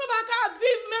 Nous ne pouvons pas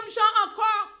vivre même gens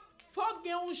encore. Il faut qu'il y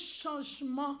ait un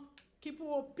changement qui peut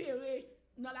opérer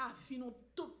dans la vie de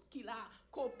tout qui là,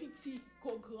 qu'au petit,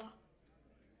 qu'au grand.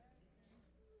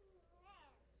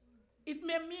 It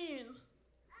may mean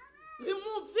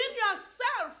removing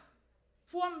yourself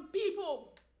from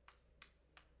people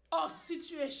or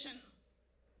situations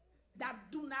that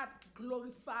do not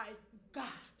glorify God.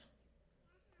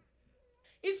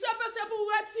 Il se peut c'est pour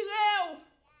retirer.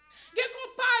 Gen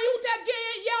compagnie ou te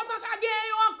gagné hier, pas ka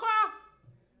gagner encore.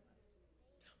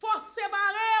 Pour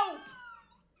séparer.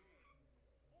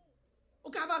 Ou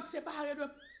capable séparer de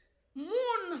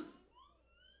moun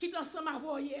qui t'en ensemble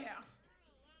avant hier.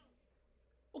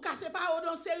 Ou ka séparer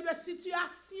dans série de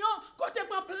situations côté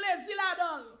prend plaisir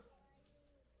là-dedans.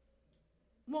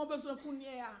 Mon besoin pour ni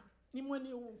moi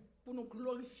ni ou pour nous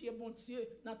glorifier bon Dieu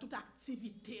dans toute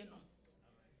activité non.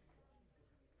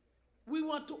 We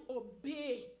want to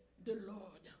obey the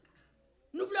Lord.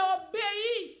 Nous voulons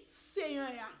obéir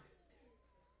Seigneur.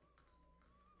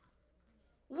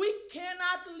 We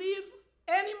cannot live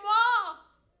anymore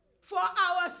for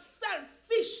our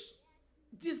selfish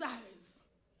desires.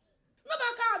 Nous ne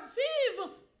pouvons pas vivre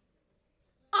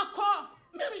encore,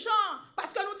 même gens,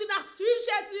 parce que nous disons suivre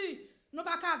Jésus. Nous ne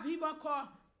pouvons pas vivre encore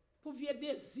pour vieux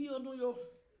désirs nous,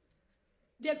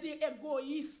 désirs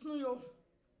égoïstes nous.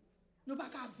 Nous ne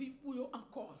pouvons pas vivre pour eux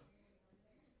encore.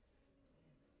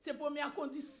 C'est la première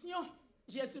condition.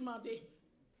 Jésus m'a dit,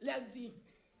 il dit,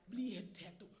 oubliez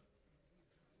tête.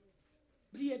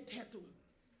 Oubliez tête.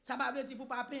 Ça ne veut pas dire pour ne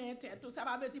pas payer tête. Ça ne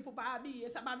veut pas dire pour ne pas habiller.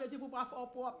 Ça ne veut pas dire pour ne pas faire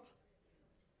propre.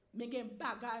 Mais il y a des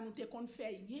bagages nous avons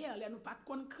fait hier. Nous ne pouvons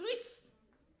pas Christ.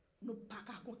 Nous ne pouvons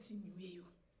pas continuer.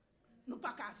 Nous ne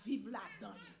pouvons pas vivre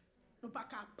là-dedans. Nous ne pouvons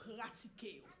pas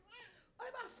pratiquer.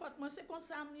 C'est pas faute, moi c'est comme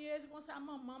ça c'est comme ça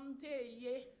maman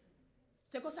m'teye.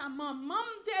 C'est comme ça maman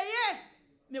m'teye.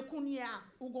 Mais kounya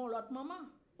ou gon l'autre maman,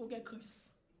 ou gen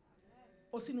Christ.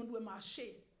 Aussi nous devons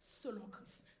marcher selon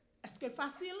Christ. Est-ce que c'est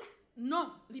facile?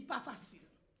 Non, ce n'est pas facile.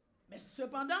 Mais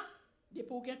cependant,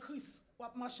 depuis ou gen Christ, ou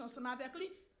marcher ensemble avec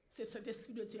lui, c'est cet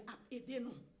esprit de Dieu a aidé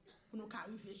nous pour nous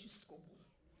arriver jusqu'au bout.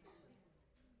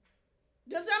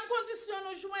 Deuxième condition,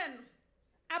 nous joignons,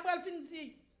 après le fin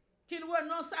dit qu'il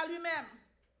renonce à lui-même.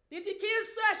 Il dit qu'il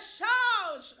se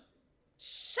charge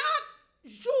chaque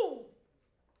jour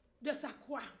de sa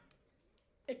croix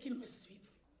et qu'il me suive.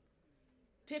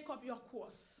 Take up your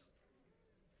cross.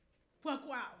 Prends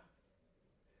croix.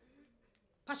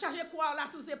 Pas charger croix là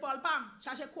sous épaule, pam.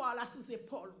 Charger croix là sous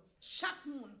épaule. Chaque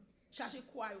monde charger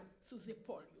croix sous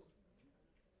épaule.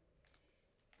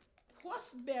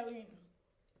 Cross bearing.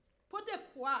 Porter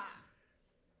croix.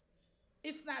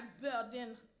 It's not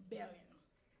burden bearing.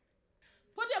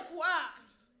 Porter croix.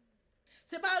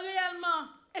 C'est pas réellement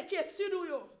inquiétude ou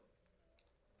yo.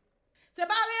 C'est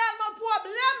pas réellement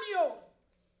problème yo.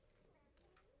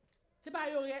 C'est pas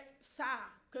ça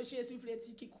que Jésus voulait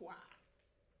dire qui croit.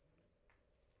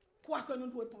 Quoi que nous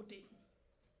devons porter.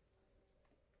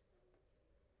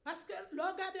 Parce que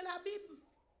regardez la Bible.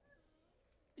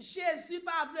 Jésus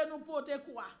pas voulu nous porter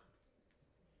quoi?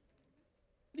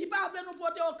 Il pas voulu nous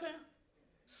porter aucun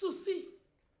souci.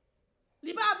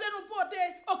 Il pas voulu nous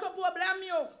porter aucun problème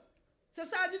yo. C'est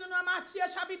ça dit dans Matthieu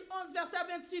chapitre 11 verset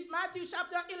 28, Matthieu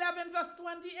chapitre 11 verset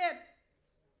 28. Il dit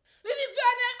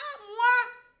venez à moi,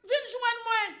 venez joindre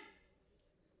moi.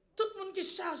 Tout le monde qui est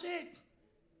chargé,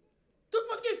 tout le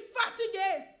monde qui est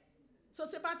fatigué. So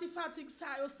c'est pas de fatigue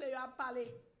ça yo c'est à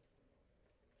parler.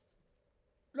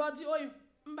 L'on dit oui,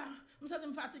 je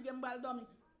suis fatigué, je vais dormir.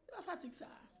 C'est pas fatigue ça.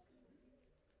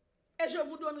 Et je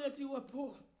vous donnerai du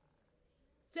repos.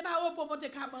 C'est pas repos pour te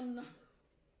cabane.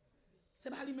 C'est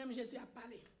pas lui-même Jésus a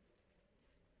parlé.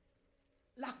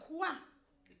 La croix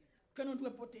que nous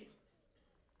devons porter.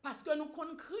 Parce que nous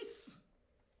connaissons Christ.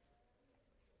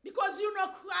 Because you know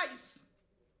Christ.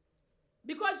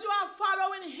 Because you are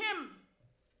following him.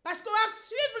 Parce que vous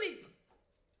suivez lui.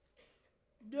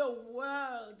 The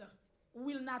world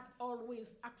will not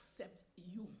always accept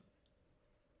you.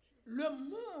 Le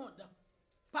monde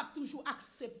pas toujours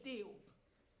accepter.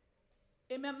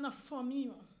 Et même dans la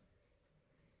famille.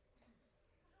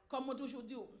 Comme on toujours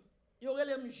dit, il y aurait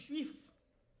les juifs.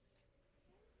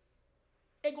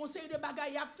 Et conseil de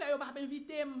bagaille à faire, pas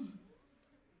inviter.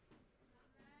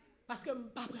 Parce que je ne peux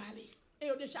pas aller. Et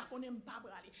je déjà connais pas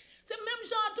aller. C'est même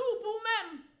genre tout pour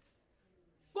même.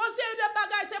 Conseil de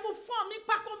bagaille, c'est pour famille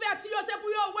pas convertir, c'est pour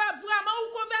yo vraiment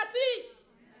ou convertir.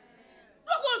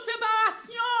 Donc on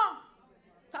séparation.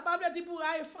 Ça pas veut dire pour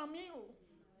aller famille.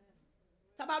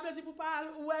 Ça pas veut dire pour pas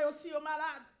ouais aussi aux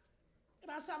malades. Et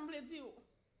pas ça me veut dire.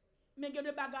 Mais il y a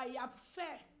des bagailles à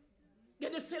faire. Il y a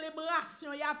des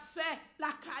célébrations à faire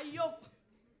la caillou.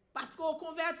 Parce qu'on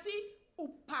convertit ou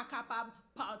pas capable de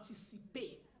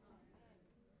participer.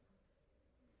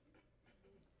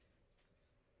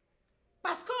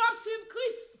 Parce qu'on suit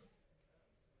Christ,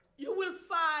 you will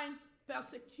find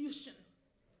persecution.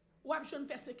 Ou une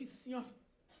persécution.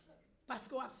 Parce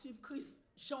qu'on suit Christ,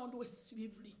 j'en dois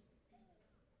suivre lui.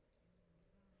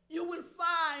 You will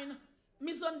find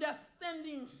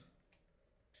misunderstanding.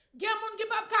 Il y a des gens qui ne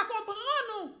peuvent pas comprendre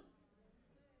nous.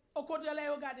 Au contraire, ils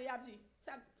regardent et ils disent,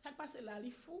 ça passe là, il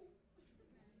est fou.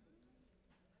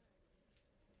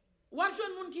 Ou il y a des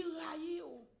gens qui raillent,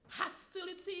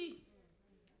 hostility.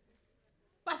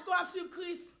 Parce qu'on a suivi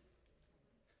Christ.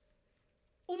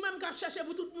 Ou même qui cherche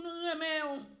pour tout le monde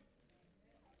remettre.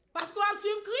 Parce qu'on a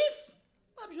suivi Christ.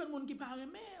 Il y a des gens qui ne peuvent pas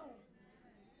remettre.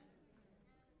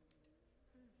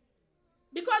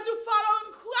 Because you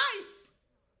follow Christ,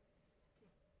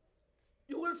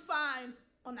 you will find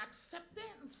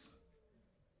unacceptance.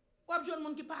 Ou il y a des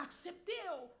gens qui ne peuvent pas accepter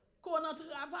qu'on a un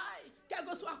travail, quel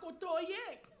que soit côté. Ou il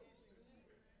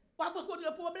y a beaucoup de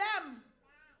problèmes.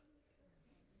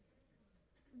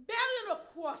 Bearing a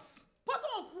cross,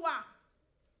 portons croix.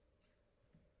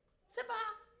 C'est pas,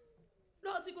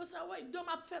 l'on dit que ça, ouais, l'homme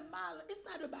a fait mal, it's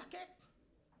not a bucket.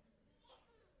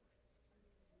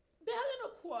 Bearing a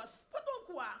cross, portons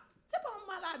croix, c'est pas une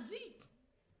maladie.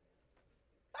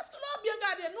 Parce que l'on bien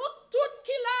gardé, nous, tout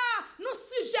qui là, nous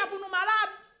sujets pour nous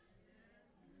malades.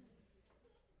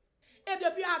 Et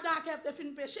depuis Adam qui a fait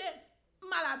un péché,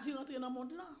 maladie rentre dans le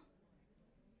monde là.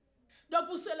 Donc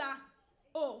pour cela,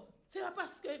 oh, c'est pas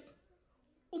parce que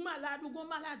ou malade ou gon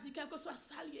maladie quelque soit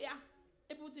salier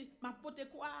et pour dire m'a porter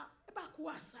quoi et pas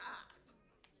quoi ça.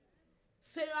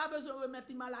 C'est a besoin de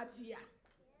remettre maladie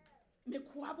mais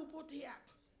quoi pour porter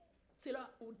c'est là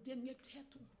au dernier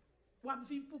tête ou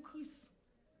vivre pour Christ.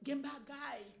 Gen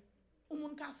bagay ou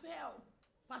moun ka faire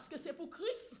parce que c'est pour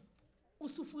Christ ou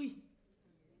souffrir.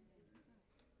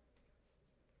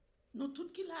 Nous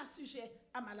tous qui là sujet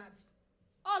à maladie.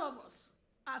 All of us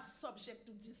are subject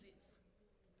to disease.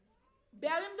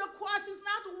 Bearing the cross is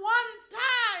not one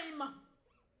time.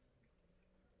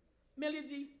 Mais il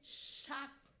dit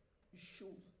chaque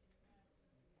jour.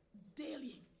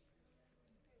 Daily.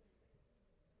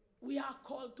 We are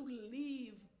called to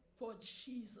live for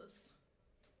Jesus.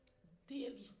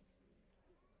 Daily.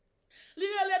 Li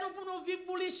relè nous pour nous vivre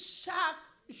pour lui chaque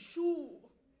jour.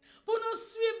 Pour nous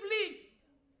suivre lui.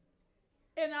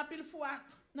 Et n'a pile fois,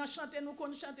 nous chanter, nous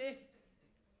qu'on chanter.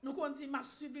 Nous qu'on dit, m'a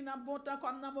suivi dans bon temps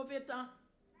comme dans mauvais temps.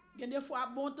 Il y a des fois,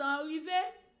 bon temps arrivé.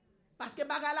 Parce que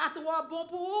bagay la trop bon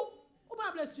pour vous. Ou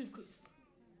pas le suivre Christ.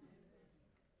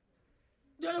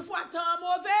 Des fois, temps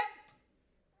mauvais.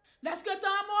 Est-ce que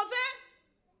temps mauvais?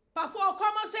 Parfois, on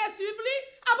commence à suivre lui.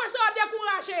 Après ça, on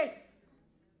découragé.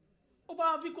 On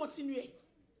pas envie de continuer.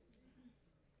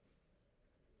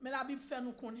 Mais la Bible fait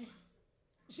nous connaître.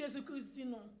 Jésus-Christ dit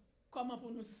non. Comment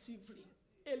pour nous suivre?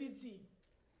 Et il dit,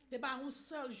 ce n'est pas un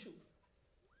seul jour,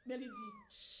 mais il dit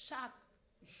chaque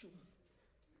jour.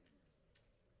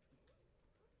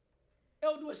 Et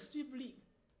on doit suivre lui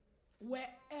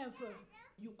wherever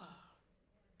you are.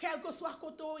 Quel que soit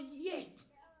côté où il est.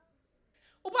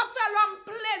 On ne peut pas faire l'homme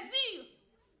plaisir,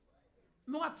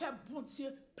 mais on va faire bon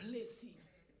Dieu plaisir.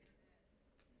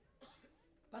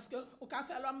 Parce que on peut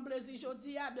faire l'homme plaisir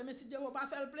aujourd'hui, demain si Dieu ne va pas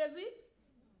faire le plaisir,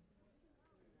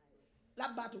 la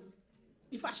bateau,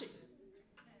 il fâché.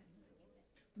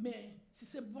 Mais si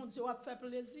c'est bon Dieu va faire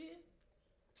plaisir,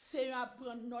 c'est à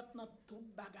prendre note dans tout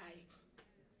bagaille.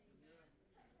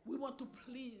 We want to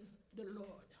please the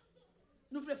Lord.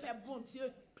 Nous voulons faire bon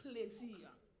Dieu plaisir.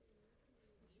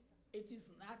 It is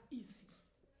not easy.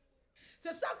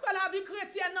 C'est ça que la vie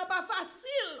chrétienne n'est pas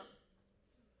facile.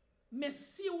 Mais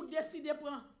si vous décidez de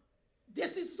prendre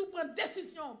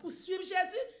décision pour suivre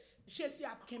Jésus, Jésus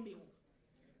a pris vous.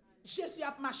 Jésus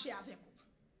a marché avec vous.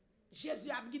 Jésus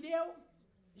a guidé vous.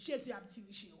 Jésus a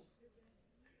dirigé vous.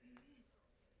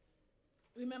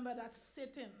 Remember that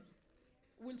Satan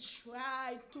will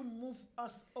try to move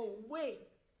us away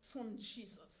from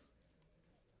Jesus.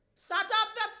 Satan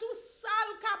fait tout ça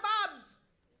capable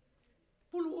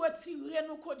pour nous retirer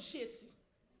nous contre Jésus.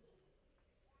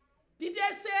 L'idée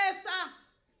c'est ça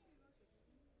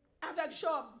avec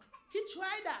Job. He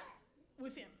tried that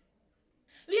with him.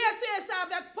 Il essayé ça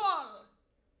avec Paul.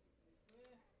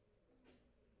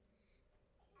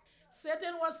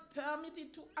 Satan was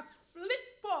permitted to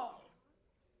afflict Paul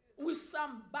with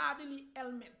some bodily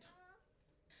ailment.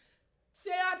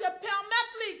 C'est à te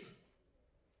permettre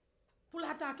pour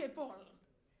l'attaquer Paul.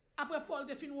 Après Paul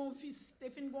te fin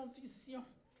une vision.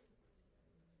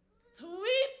 3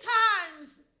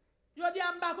 times, je dis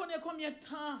à m'ba connaît combien de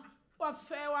temps on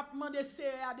fait ou demander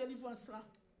à délivrance là.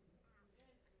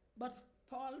 But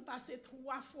Paul passé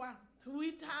 3 fois,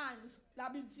 3 times, la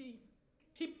Bible dit,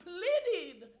 he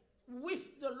pleaded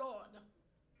with the Lord.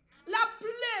 La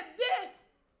plaidé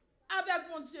avec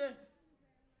mon Dieu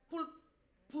pour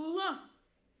prendre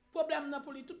problème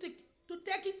pour lui, to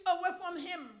take it away from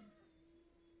him,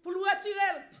 pour le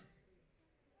retirer.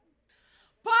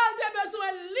 Paul a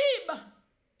besoin libre.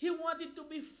 He wanted to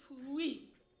be free.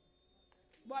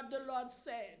 But the Lord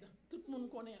said, tout le monde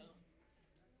connaît,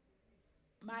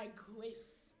 my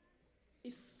grace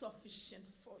is sufficient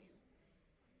for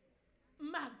you.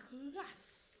 Ma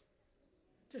grâce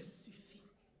te suffit.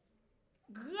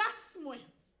 Grâce moi.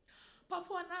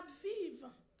 Parfois on vive,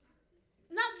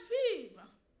 n'a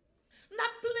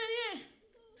plaigné,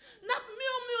 n'a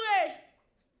murmuré,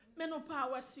 mais nous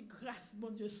pas aussi grâce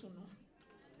bon Dieu sur nous.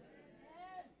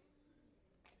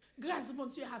 Grâce bon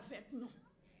Dieu avec nous.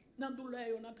 Dans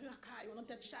douleur, dans travail, dans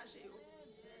tête chargée.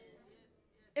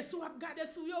 Et si vous regardez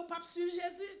sur vous, pas sur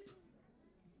Jésus.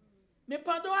 Mais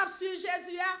pendant que vous sur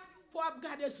Jésus, il faut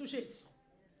regarder sur Jésus.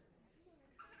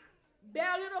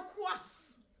 Bearing the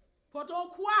cross, pendant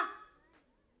quoi?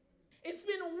 It's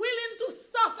been willing to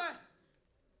suffer.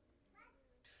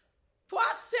 For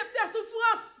accepter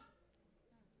souffrance.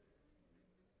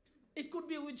 It could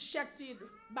be rejected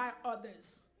by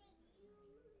others.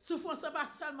 Souffrance pas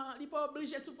seulement, il n'est pas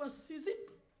obligé de souffrance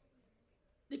physique.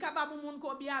 Il est capable de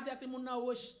monde bien avec le monde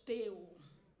rejeté.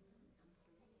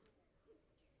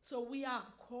 So we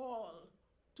are called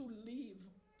to live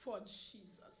for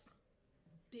Jesus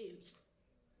daily.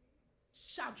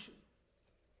 Chaque jour.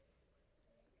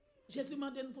 Jésus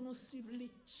m'a donné pour nous suivre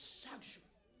chaque jour.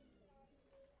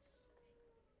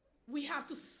 We have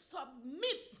to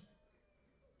submit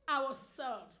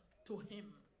ourselves to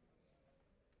him.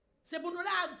 C'est pour nous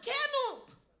larguer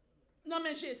nous dans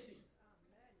mes Jésus.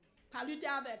 Pas lutter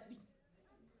avec lui.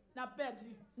 N'a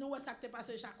perdu. Nous voyons ça qui est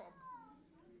passé Jacob.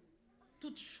 To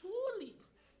truly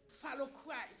follow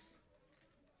Christ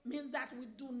means that we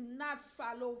do not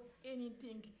follow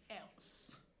anything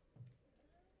else.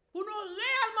 Pour nous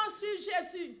réellement suivre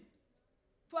Jésus,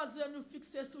 faut nous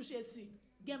fixer sur Jésus.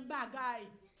 Gen bagay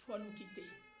faut nous quitter.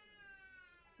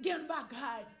 Gen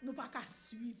bagay nous pas qu'à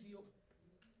suivre yo.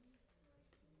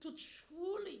 To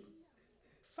truly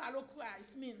follow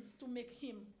Christ means to make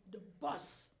him the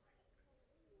boss.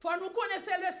 Faut nous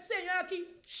connaître le Seigneur qui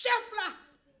chef là.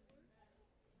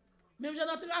 Même dans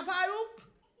notre travail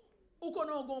ou qu'on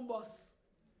a un boss,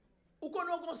 ou qu'on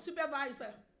a un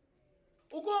supervisor,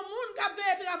 ou qu'on a un monde qui a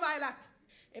fait travail là.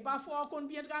 Et parfois, on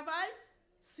bien travail,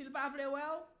 s'il pas vrai,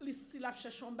 il a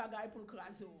cherché un bagage pour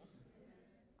craser.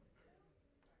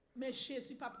 Mais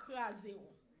Jésus pas craser.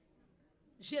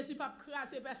 Jésus pas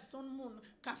craser personne monde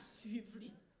qui suivre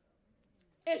lui.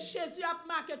 Et Jésus a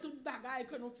marqué tout bagage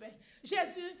que nous faisons.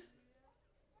 Jésus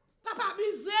pas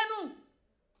abuser nous.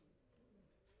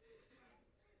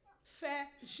 Fait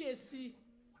Jésus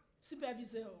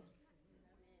superviseur.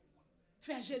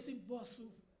 Fait Jésus boss.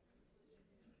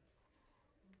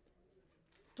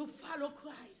 To follow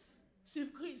Christ,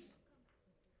 suivre Christ,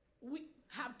 we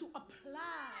have to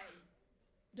apply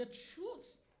the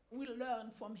truths we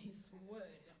learn from his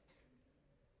word.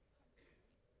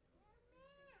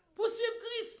 Pour suivre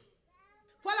Christ,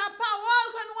 pour la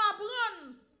parole que nous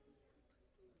apprenons.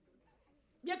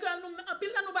 Bien que nous, en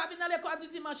pile nous pas venir dans l'école du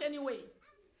dimanche anyway.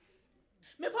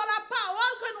 Mais pour la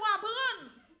parole que nous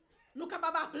apprenons, nous sommes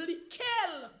capables d'appliquer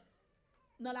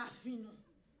dans la vie. Nous.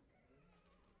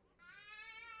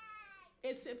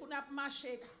 Et c'est pour nous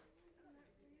marcher,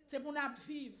 c'est pour nous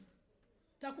vivre,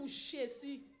 tant que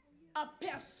Jésus en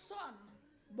personne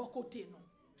bon côté nous.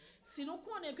 Si nous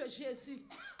connaissons que Jésus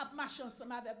a marché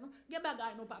ensemble avec nous, il y a des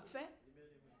choses nous pas faire,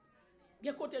 il y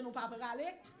a des côtés nous pas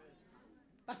aller,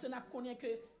 parce que nous connaissons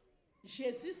que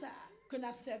Jésus ça que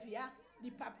nous servi à,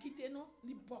 il pas quitter nous,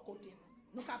 il bon côté nous.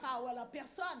 Nous pas avoir la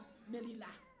personne, mais il est là.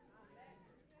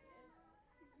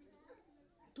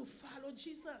 To follow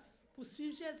Jesus, pour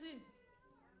suivre Jésus,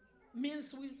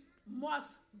 means we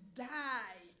must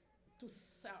die to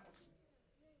self.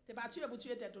 C'est pas tuer pour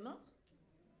tuer tête, non?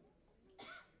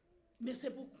 Mais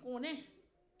c'est pour qu'on ait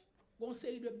une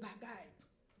série de bagailles.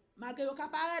 Malgré que ça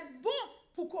paraît bon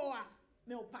pour quoi,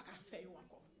 mais on pas qu'à faire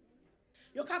encore.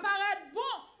 Yo ka paraît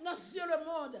bon dans sur le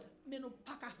monde, mais nous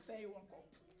pas qu'à faire encore.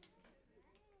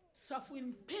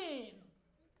 Suffering pain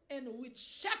and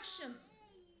rejection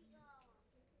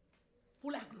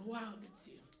pour la gloire de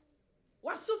Dieu. Ou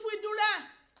souffrir douleur.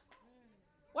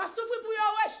 Ou souffrir pour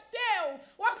yon rejeter.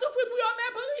 Ou souffrir pour yon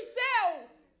mépriser.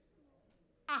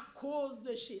 À cause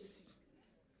de Jésus.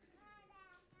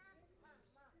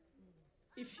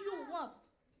 If you want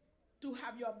to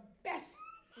have your best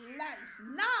life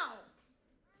now,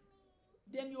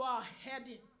 then you are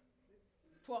heading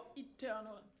for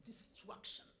eternal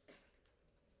destruction.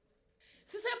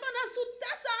 Si c'est pendant sous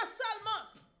ça seulement,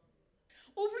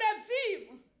 vous voulez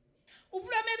vivre, vous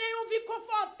voulez mener une vie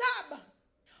confortable,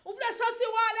 vous voulez sentir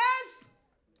à l'aise,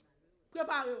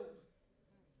 préparez-vous.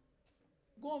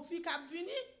 Gon vie qui a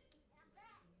venu,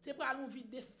 c'est pour une vie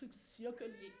de destruction que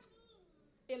lié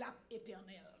et la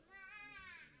éternelle.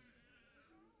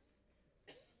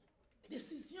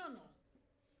 Décision non.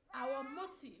 Our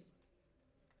motive.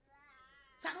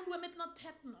 Ça nous doit mettre dans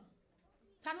tête non.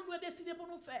 Ça nous doit décider pour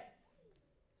nous faire.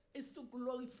 Is to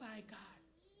glorify God.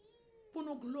 Pour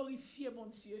nous glorifier mon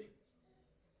Dieu.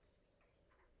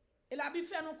 Et la Bible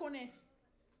fait nous connaître.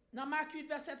 Dans Marc 8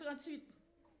 verset 38.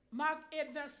 Mark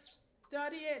 8 verse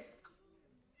 38.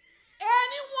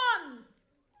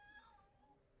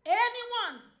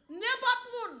 Anyone, n'importe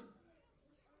one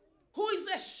who is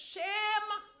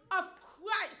ashamed of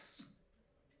Christ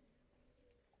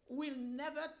will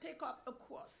never take up a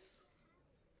cross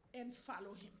and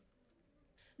follow him.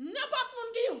 N'importe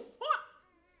monde qui honte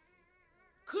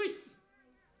Christ,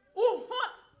 ou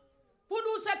honte pour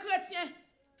nous ces chrétiens,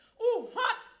 ou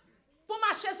honte pour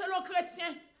marcher selon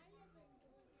chrétien,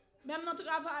 même dans le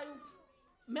travail,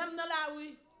 même dans la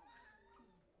rue,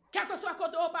 quel que soit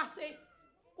côté au passé,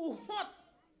 ou honte,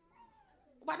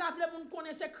 ou pas appeler moun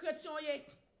connaître ces chrétiens,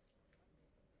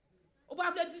 ou pas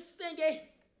appeler distinguer,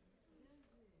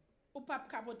 ou pas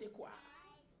capoter quoi,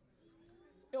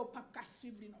 et ou pas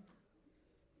suivre non.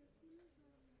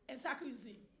 Et ça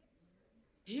dit,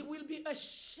 he will be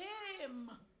ashamed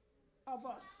of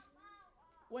us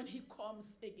when he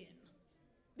comes again.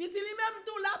 Dit-il même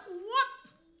tout là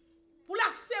pour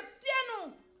l'accepter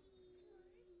nous.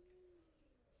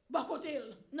 Bon côté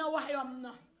dans royaume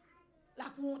non.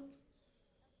 La honte.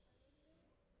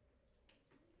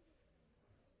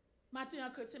 Matin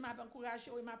en chrétien m'a encouragé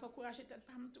et m'a encouragé tête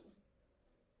pas tout.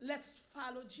 Let's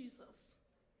follow Jesus,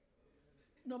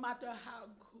 no matter how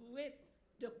great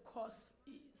the cost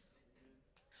is.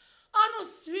 On nous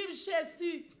suivre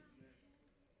Jésus,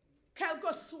 quel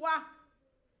que soit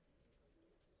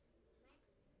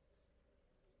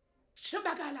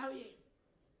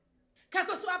quel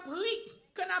que soit prix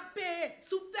que nous payé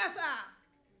sous terre ça.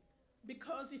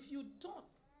 Because if you don't,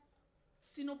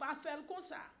 si nous pas faire comme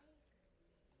ça,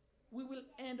 we will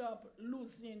end up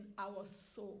losing our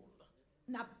soul.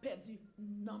 N'a perdu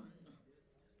non.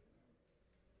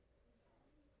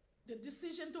 The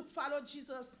decision to follow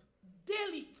Jesus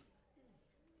daily.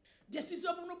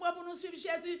 Décision pour nous prendre pour nous suivre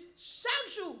Jésus chaque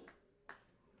jour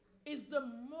is the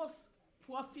most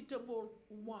profitable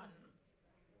one.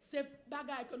 C'est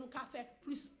bagaille que nous avons fait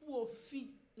plus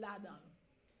profit là-dedans.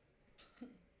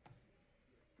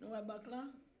 Nous avons banque là,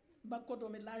 banque quand on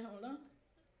met de l'argent là,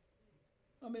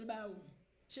 on met le bas où?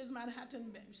 Chase Manhattan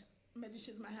Bank, on dit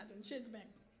Chase Manhattan, Chase Bank.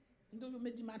 Nous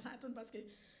met dit Manhattan parce que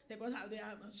c'est comme ça le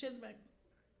Chase Bank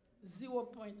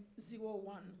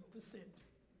 0.01%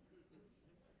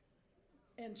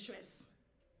 interest.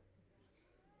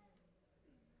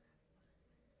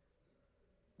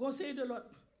 Conseil de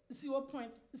l'autre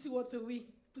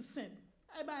 0.03%.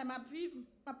 Eh bien, ma vive,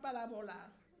 ma pas là pour là.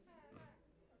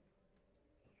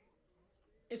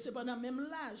 Et c'est pendant même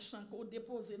l'argent qu'on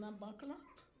dépose dans la banque là,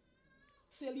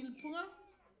 c'est lui prend,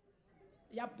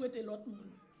 il a prêté l'autre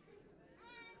monde.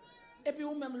 Et puis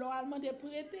ou même l'allemand de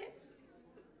prêter,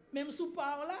 même sous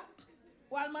par là,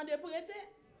 ou allemand de prêter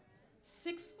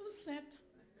 6%,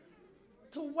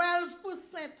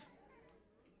 12%.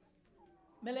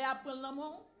 Mais les apprendre le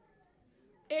mot.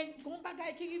 Et gon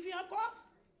bagay qui revient encore.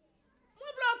 Moi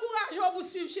je encourage pour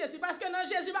suivre Jésus parce que non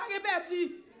Jésus pas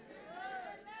perdu.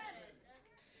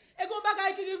 Et gon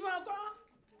bagay qui revient encore.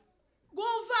 Gon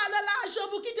vale l'argent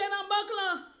pour quitter dans banque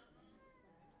là.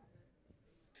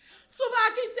 Sou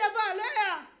pas quitter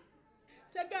valeur.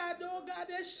 C'est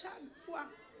garder chaque fois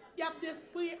il y a des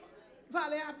prix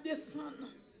valeur à descendre.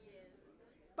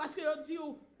 Parce que yo dit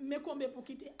mais combien pour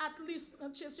quitter at least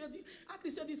Jésus dit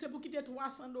c'est pour quitter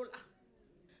 $300.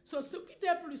 So, ce qui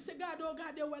est plus, c'est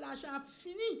regarder où l'argent a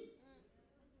fini.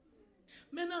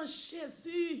 Maintenant,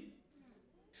 Jésus.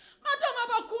 Maintenant, je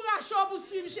pas courage pour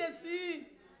suivre Jésus.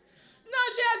 Non,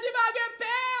 Jésus va de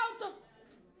perte.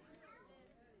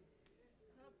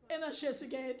 Et non, Jésus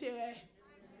a intérêt.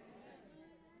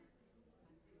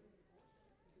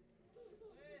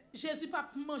 Jésus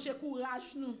pas manger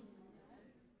courage, nous.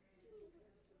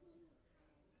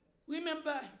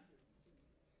 Remember.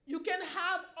 You can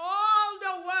have all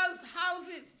the world's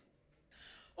houses.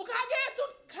 Ou ka gen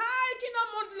tout kay ki nan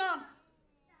monde là.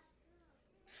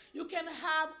 You can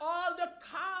have all the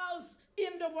cars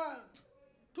in the world.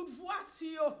 Tout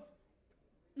voiture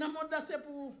nan monde là c'est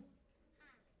pour.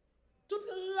 Tout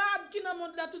rad ki nan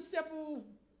monde là tout c'est pour.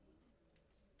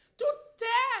 Tout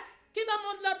terre ki nan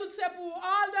monde là tout c'est pour.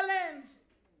 All the lands.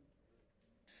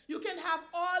 You can have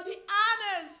all the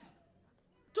honors.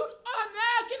 Tout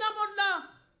honneur ki nan monde là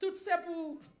tout c'est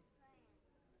pour.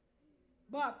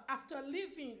 But after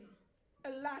living a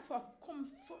life of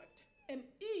comfort and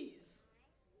ease,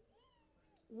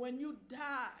 when you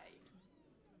die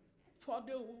for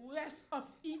the rest of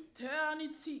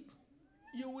eternity,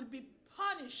 you will be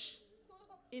punished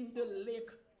in the lake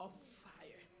of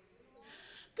fire.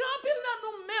 Quand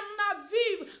nous même na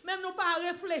vivre, même nous pas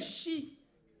réfléchir.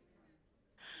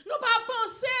 Nous pas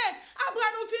penser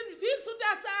après nous vivre sous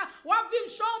terre ça, ou vivre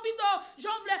chambito,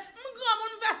 j'en vle, grand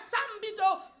monde faire sambito,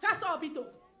 faire ça pito.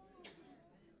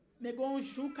 Mais gon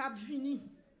jour cap vini.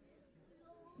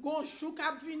 Gon jour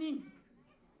cap vini.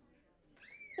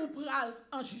 Ou pral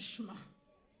en jugement.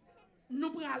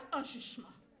 Nous pral en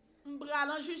jugement. Nous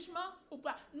pral en jugement ou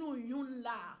pas nous yon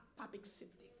là pas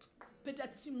accepter.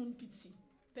 Peut-être si moun petit,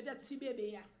 peut-être si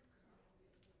bébé ya.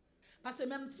 Parce que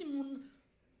même si moun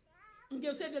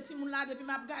je sais que si moun là depuis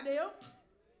m'a regarder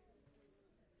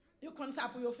yo kon ça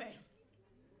pour yo faire.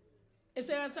 Et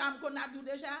c'est ça qu'on a dit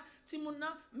déjà, si moun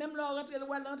nan même là rentre le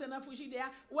wal rentre dans frigidaire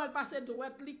ou elle passe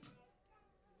droite li.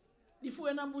 Li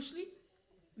foué dans bouche li,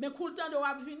 mais cool temps de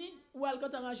wap vini ou elle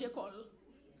quand ranger col.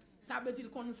 Ça veut dire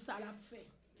qu'on ça l'a fait.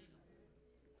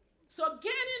 So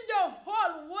gaining the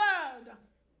whole world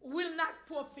will not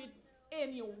profit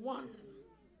anyone.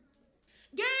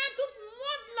 Gagner tout le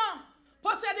monde là,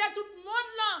 posséder tout le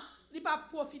monde là, il pas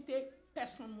profiter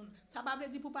personne. Ça pas veut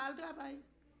dire pour pas le travail.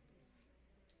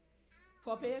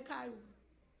 Faut payer caillou.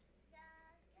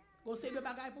 Conseil de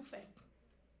bagaille pour faire.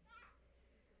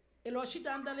 Et l'on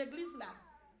chita dans l'église là,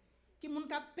 qui moun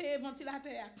ka paye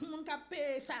ventilateur, qui moun ka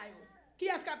paye ça yo. Qui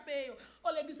est-ce qui paye yo? Oh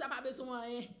l'église ça pas besoin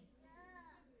rien.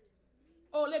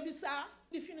 Oh l'église ça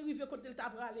il finit rive côté le t'a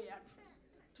pralé.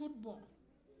 Tout bon.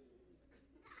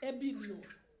 Et bilio.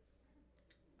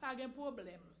 Pas de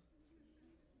problème.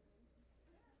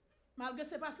 Malgré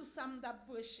c'est pas sous ça m'ta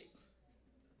prêché.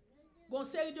 Gon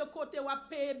série de côté ou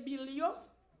payer bilio.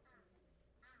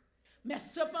 Mais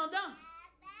cependant,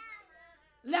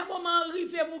 les moments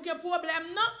arrivés pour que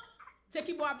problème non, c'est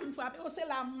qui boit une frappe. C'est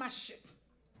là marché.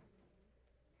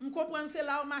 On comprend c'est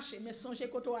là marché, mais songez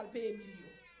côté ou payer bilio.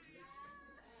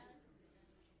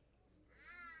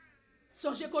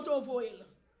 Songez côté ou voyer.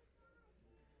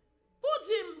 Pour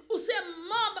dire, ou c'est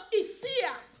membre ici,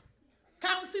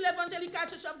 Council Evangelical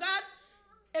Church of God,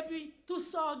 et puis tout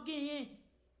ça gagné,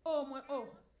 oh moi, oh,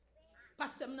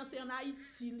 parce que c'est en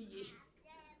Haïti lié.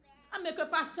 Mais que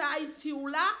pas ça Haïti ou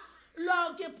là,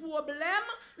 l'orgue problème,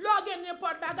 l'orgue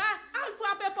n'importe bagarre, al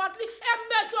frappe porte li,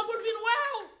 et besoin pour venir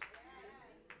ouais.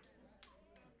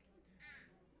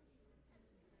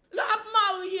 L'homme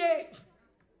marié,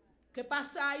 que pas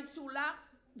ça Haïti ou là,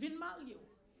 vient marier.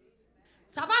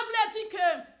 Ça va vouloir dire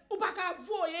que ou pas qu'à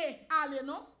voyer aller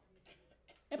non?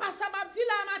 Et pas ça m'a dit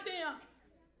là matin.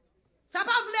 Ça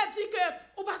va vouloir dire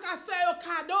que ou pas qu'à faire un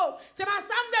cadeau. C'est pas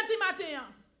ça me dit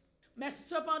matin. Mais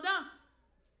cependant,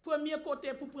 premier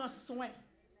côté pour prendre soin,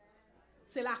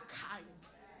 c'est la caillou.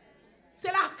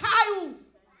 C'est la caillou.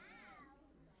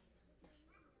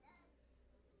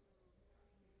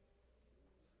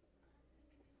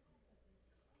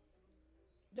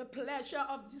 The pleasure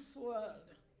of this world.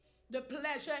 The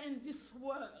pleasure in this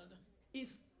world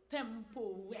is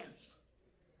temporary.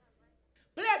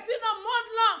 Plaisir dans le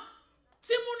monde là,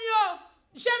 si moun yo,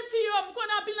 jeune fille yo,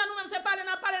 qu'on a pile nous même c'est parler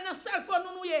dans cell phone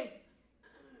nous nouye.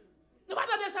 Nous pas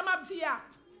attendre ça m'a dit ya.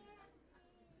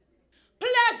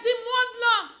 Plaisir monde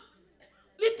là,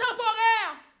 li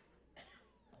temporaire.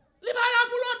 Li pas là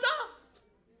pour longtemps.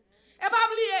 Et pas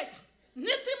oublier,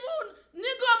 ni ti moun, ni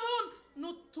grand moun,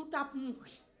 nous tout a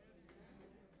mourir.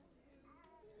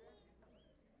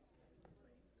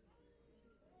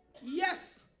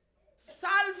 Yes,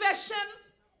 salvation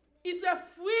is a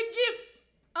free gift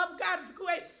of God's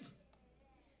grace.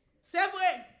 C'est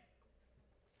vrai.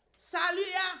 Salut,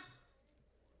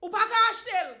 ou pas qu'à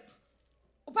acheter,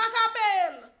 ou pas qu'à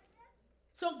payer,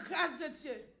 c'est grâce de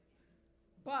Dieu.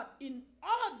 But in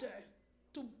order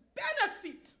to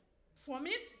benefit from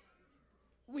it,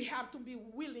 we have to be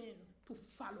willing to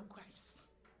follow Christ.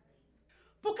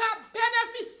 Pour qu'à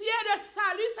bénéficier de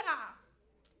salut, ça,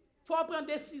 faut prendre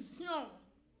décision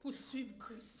pour suivre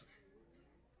Christ.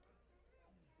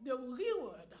 The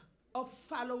reward of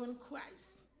following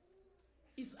Christ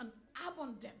is an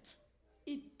abundant,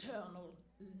 eternal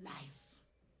life.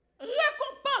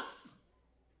 Récompense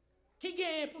qui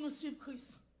gagne pour nous suivre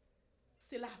Christ,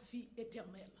 c'est la vie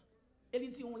éternelle. Et ils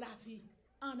disent la vie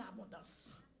en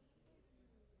abondance.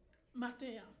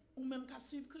 Matin, ou même qui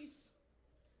suivre Christ,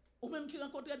 ou même qui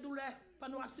rencontre douleur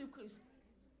pendant que suivre Christ,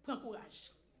 prends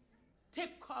courage.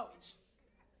 Take courage.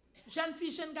 Jeune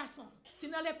fille, jeune garçon, si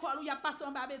dans l'école où il y a passé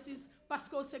en bas bêtise, parce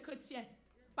que c'est chrétien,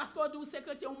 parce que vous êtes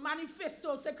chrétien, on manifeste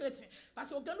que c'est chrétien, parce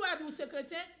que quand vous êtes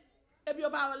chrétien, et puis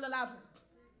on parle de la vie.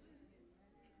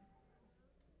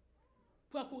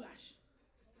 Prends courage.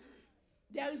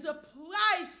 There is a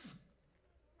price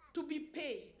to be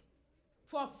paid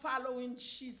for following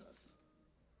Jesus.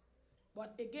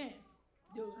 But again,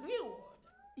 the reward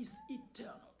is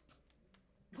eternal.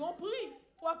 Gon prix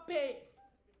pour payer.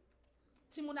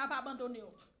 Si moun n'a pas abandonné.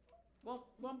 Bon,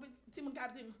 si moun ka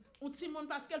di, ou si moun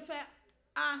parce qu'elle fait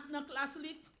A dans classe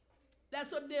li,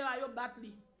 les autres dehors yo bat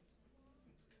li.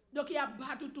 Donc il y a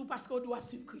battu tout parce qu'on doit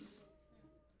suivre Christ.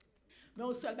 Mais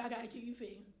au seul bagage qui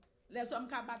arrive, les hommes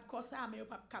qui battent comme ça, mais ils ne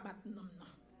peuvent pas battre non.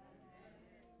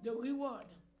 The reward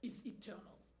is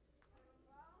eternal.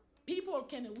 People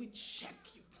can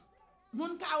reject you.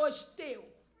 Moun ka rejete you.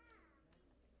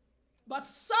 But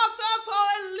suffer for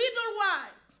a little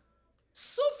while.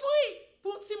 Souffrir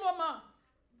pour un petit moment.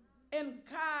 And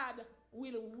God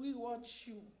will reward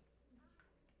you.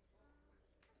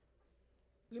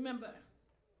 Remember,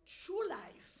 true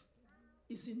life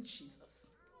is in Jesus.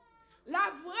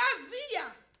 La vraie vie,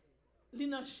 est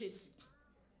dans Jésus.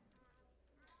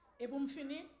 Et pour me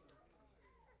finir,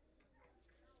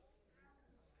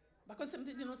 parce que ça me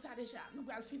dit nous ça déjà, nous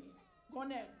allons finir.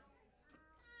 Gonel,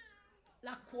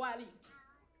 la croix.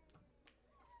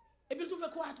 Et puis il trouve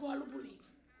quoi à toi le bouli.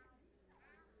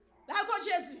 Là, quand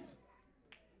Jésus,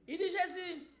 il dit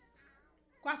Jésus,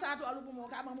 quoi ça à toi le bouli,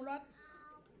 mon l'autre?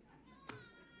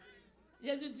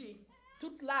 Jésus dit,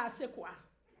 tout là c'est quoi?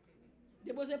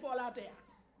 Déposer pour la terre.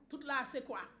 Tout là c'est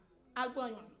quoi?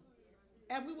 Alpoyon.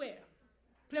 Everywhere.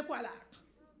 Play quoi là?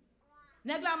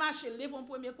 Nèg la marche, lève un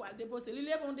premier quoi, déposer, il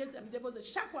lève un deuxième, déposer.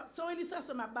 Chaque fois, son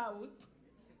illustration m'a ba oui.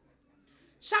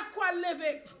 Chaque fois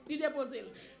lever, il déposer.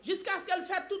 Jusqu'à ce qu'elle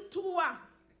fait tout trois.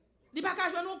 Il pas qu'à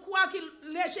jouer non quoi qu'il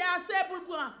léger assez pour le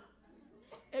prendre.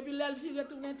 Et puis là, il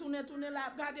tourner là,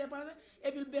 regarder,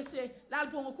 et puis il baisse, là, il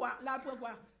prend quoi,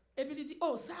 et puis il dit,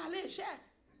 oh, ça allait, cher.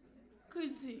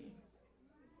 Christy,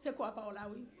 c'est quoi par là,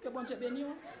 oui? Que bon Dieu bénisse.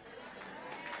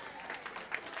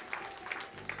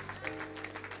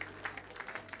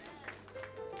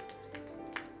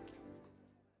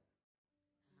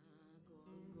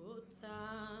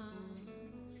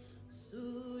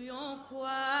 Sous yon croix,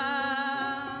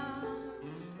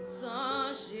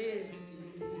 sans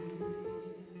Jésus,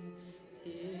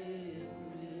 t'es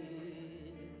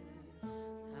coulé,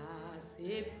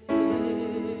 accepté,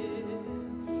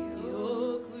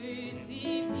 yo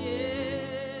crucifié,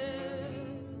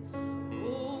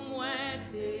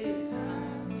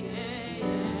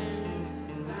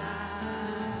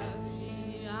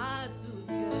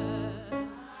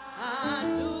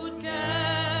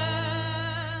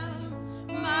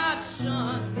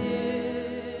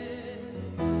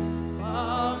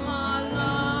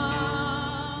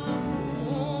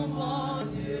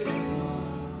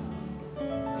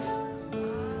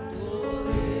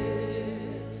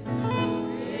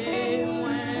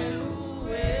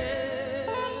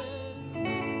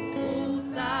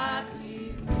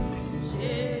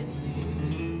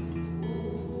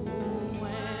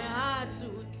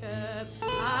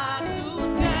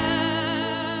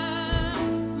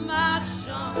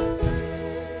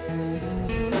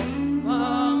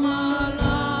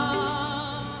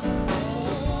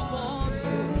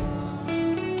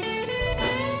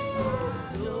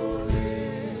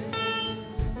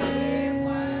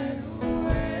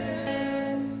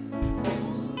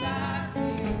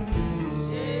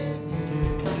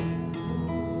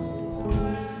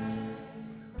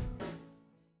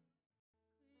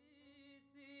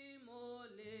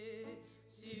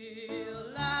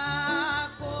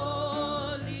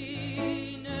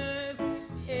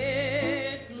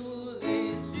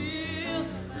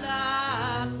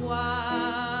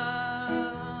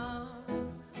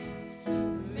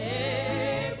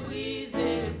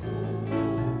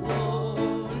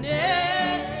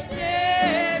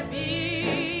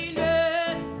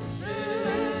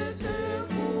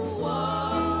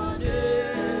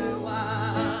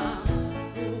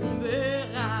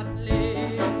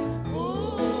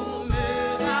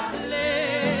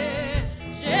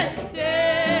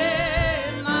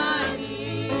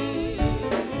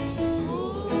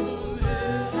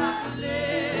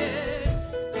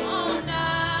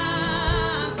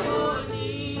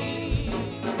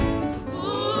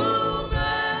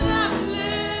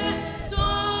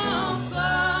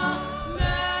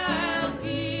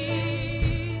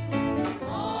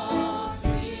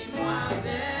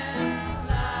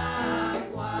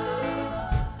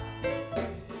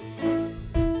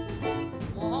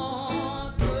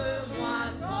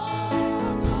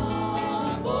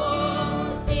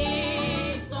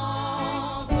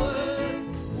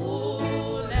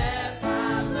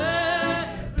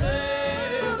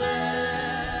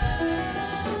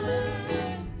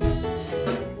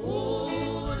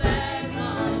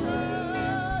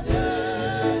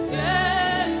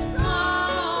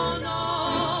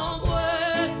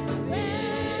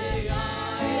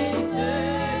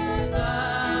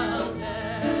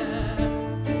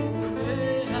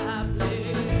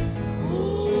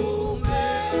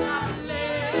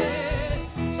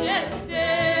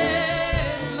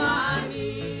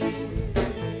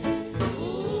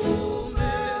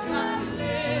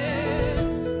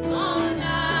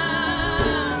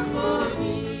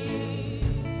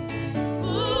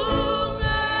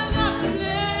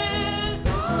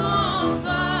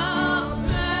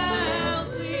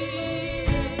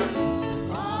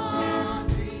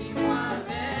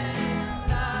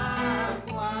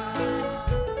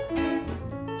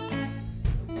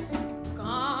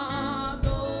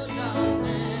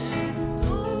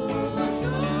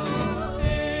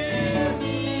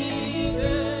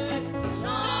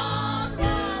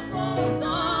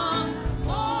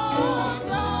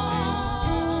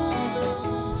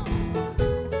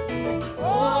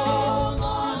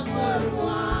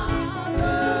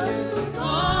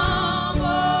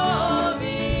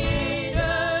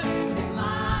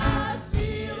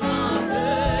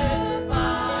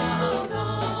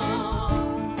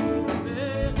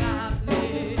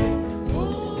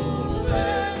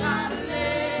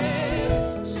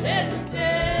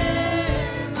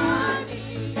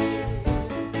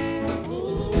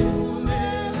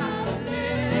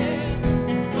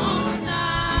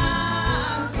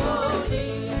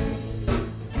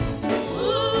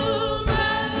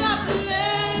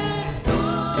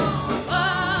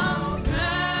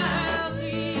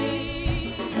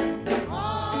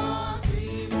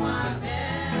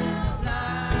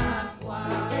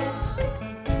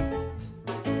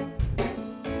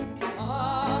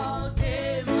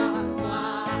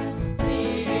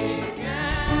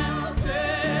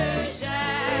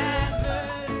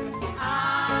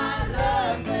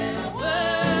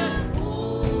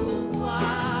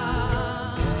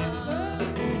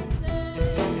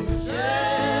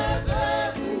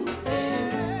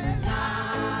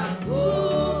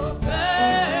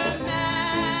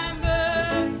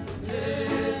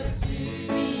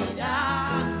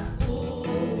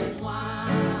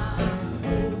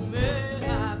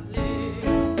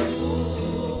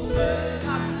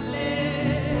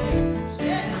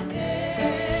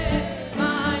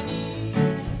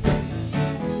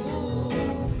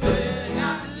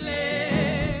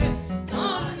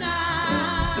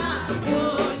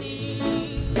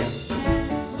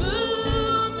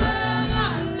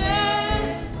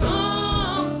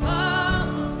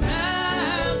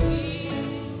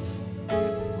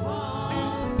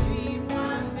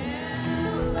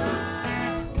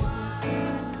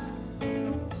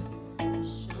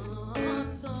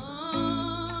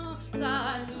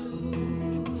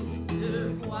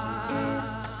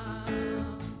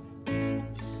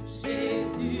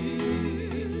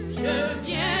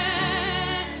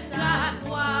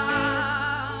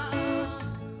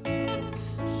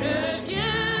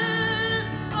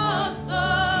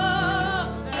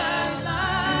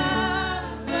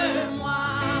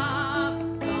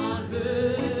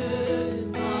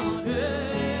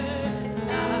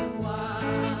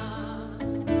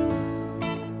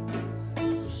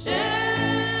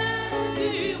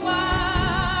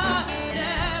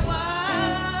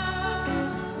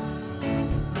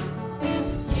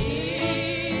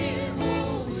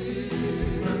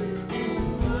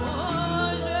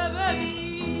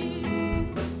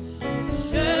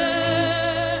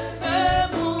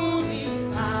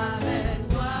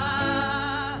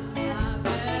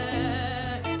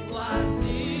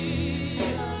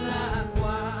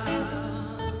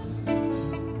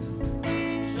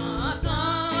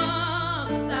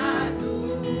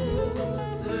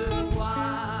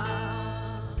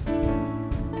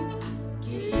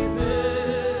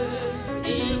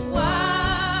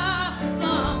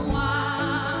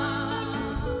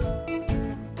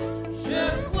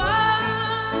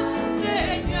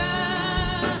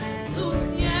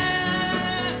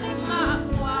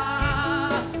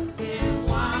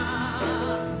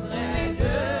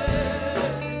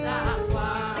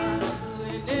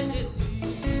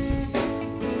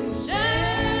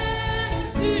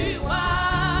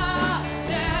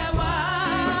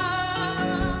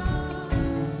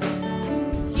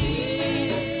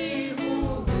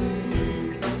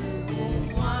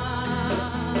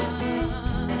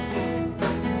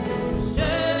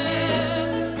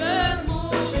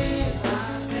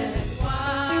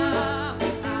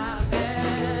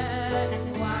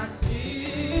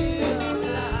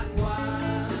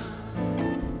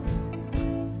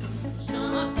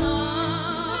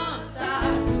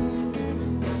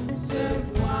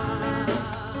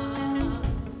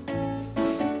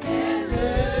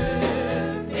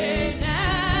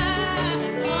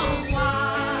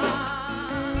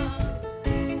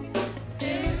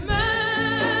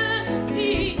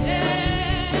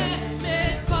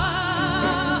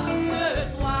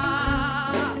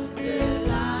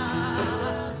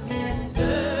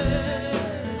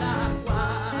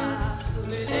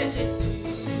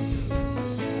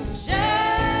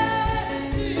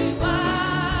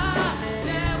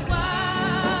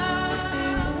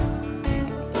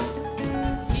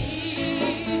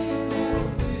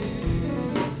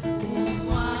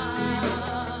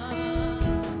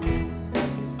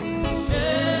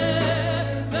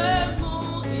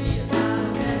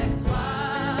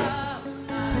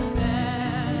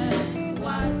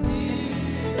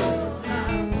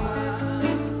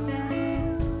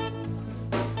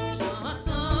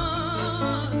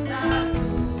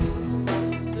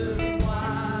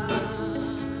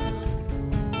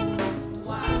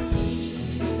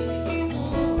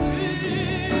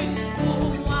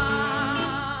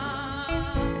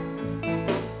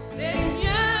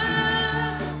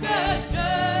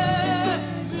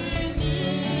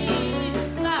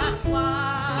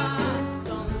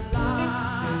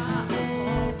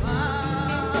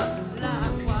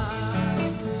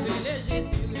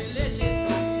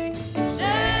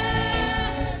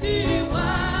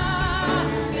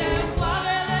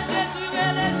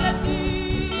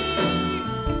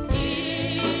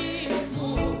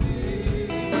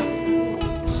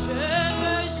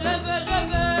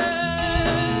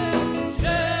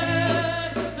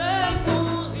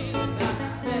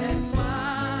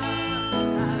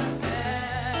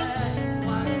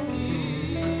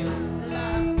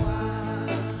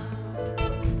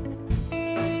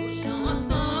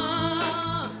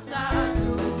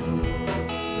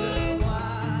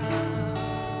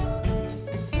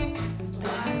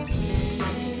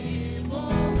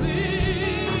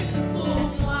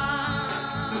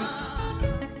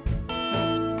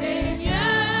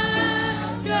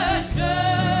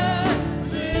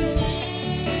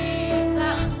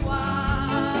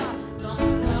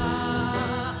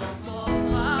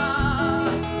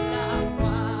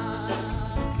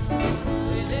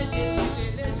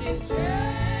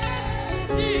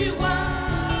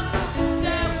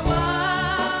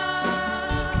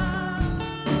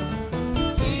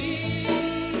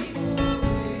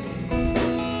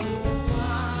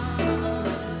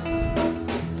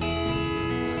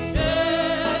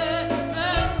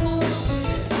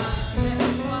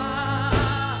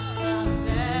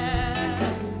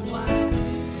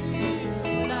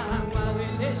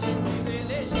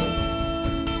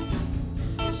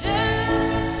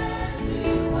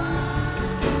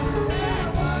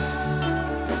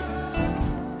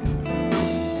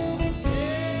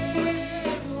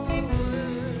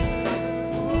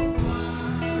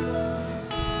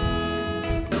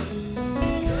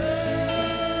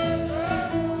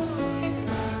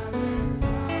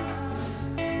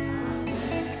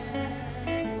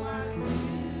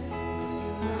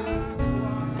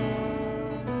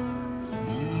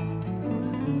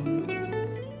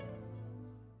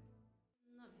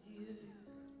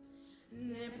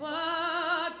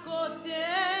 N'importe côté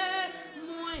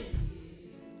moins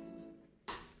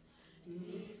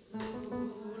ni sous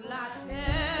la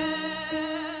terre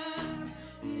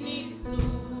ni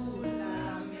sous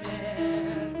la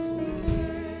mer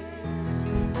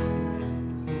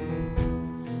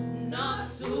dans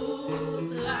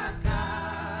toute la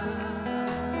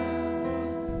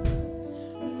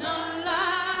dans la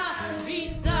vie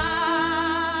ça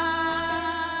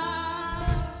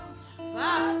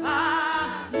papa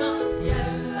dans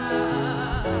ciel là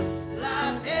la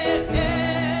bébé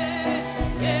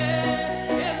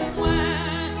et moi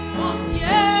mon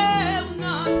Dieu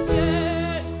non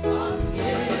Dieu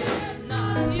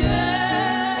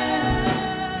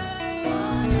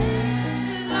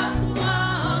la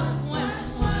France moi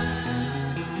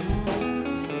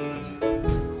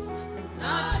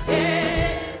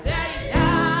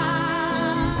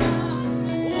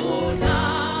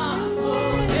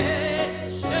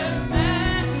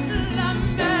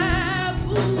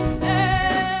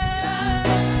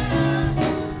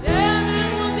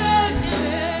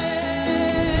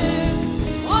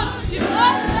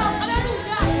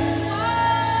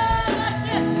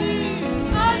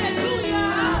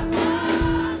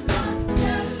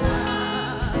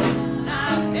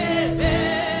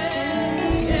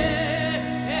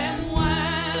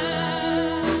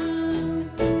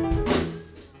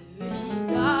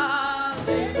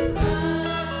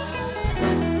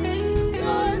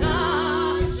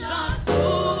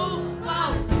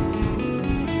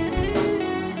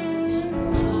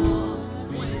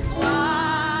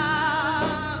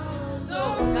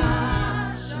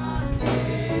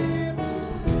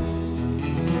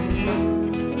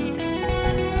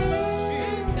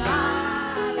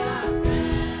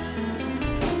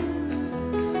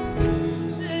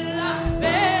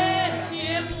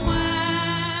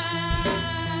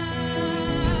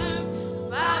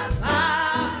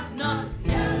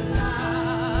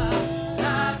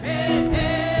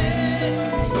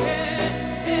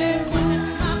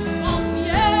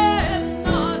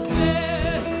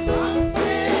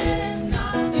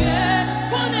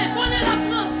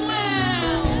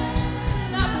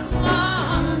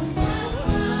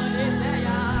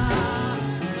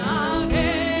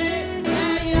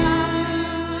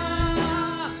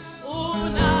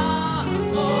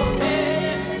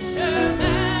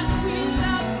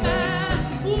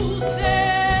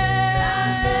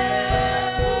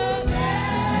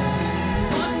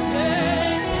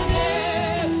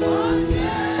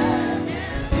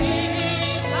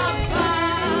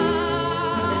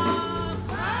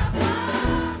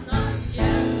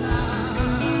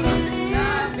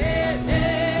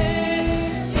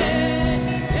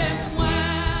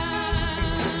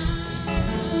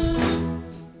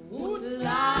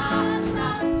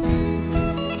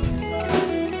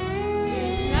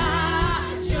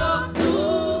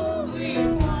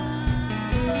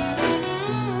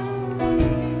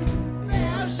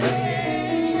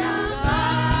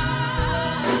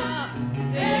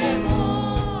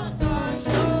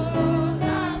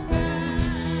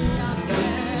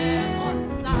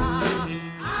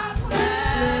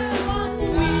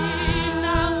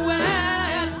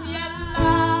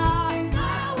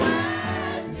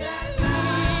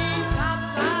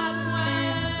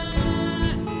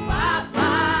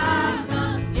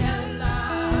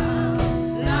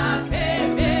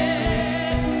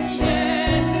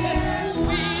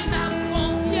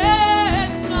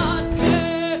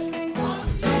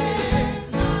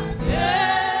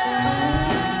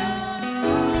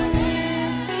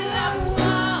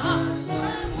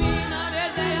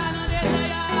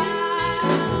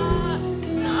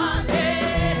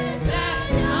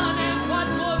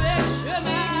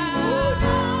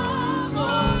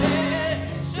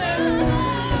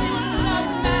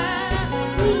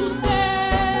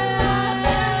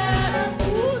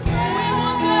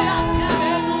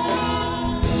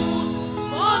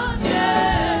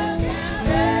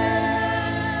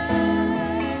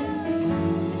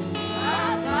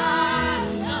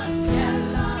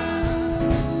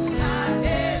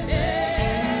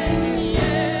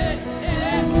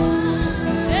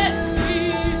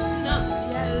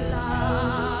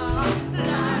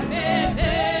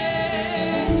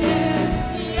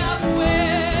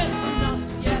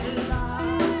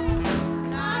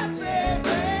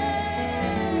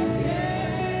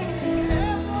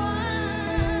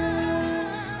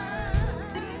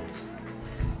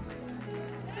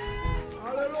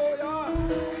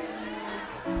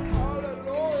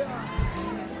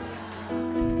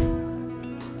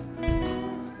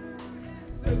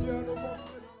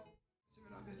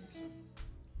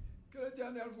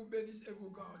l'Éternel vous bénisse et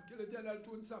vous garde. Que l'Éternel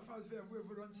tourne sa face vers vous et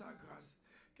vous donne sa grâce.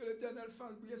 Que l'Éternel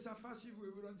fasse briller sa face sur vous et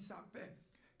vous donne sa paix.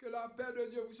 Que la paix de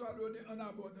Dieu vous soit donnée en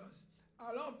abondance.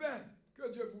 Allez en paix,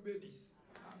 que Dieu vous bénisse.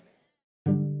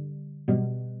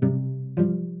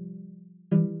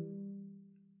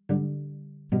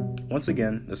 Once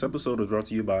again, this episode was brought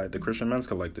to you by the Christian Men's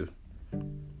Collective.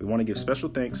 We want to give special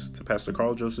thanks to Pastor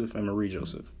Carl Joseph and Marie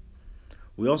Joseph.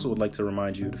 We also would like to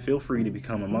remind you to feel free to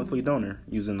become a monthly donor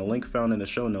using the link found in the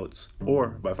show notes or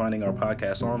by finding our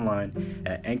podcast online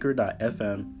at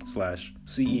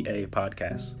anchor.fm/CEA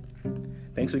podcast.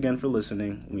 Thanks again for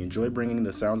listening. We enjoy bringing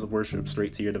the sounds of worship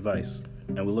straight to your device,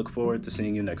 and we look forward to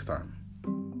seeing you next time.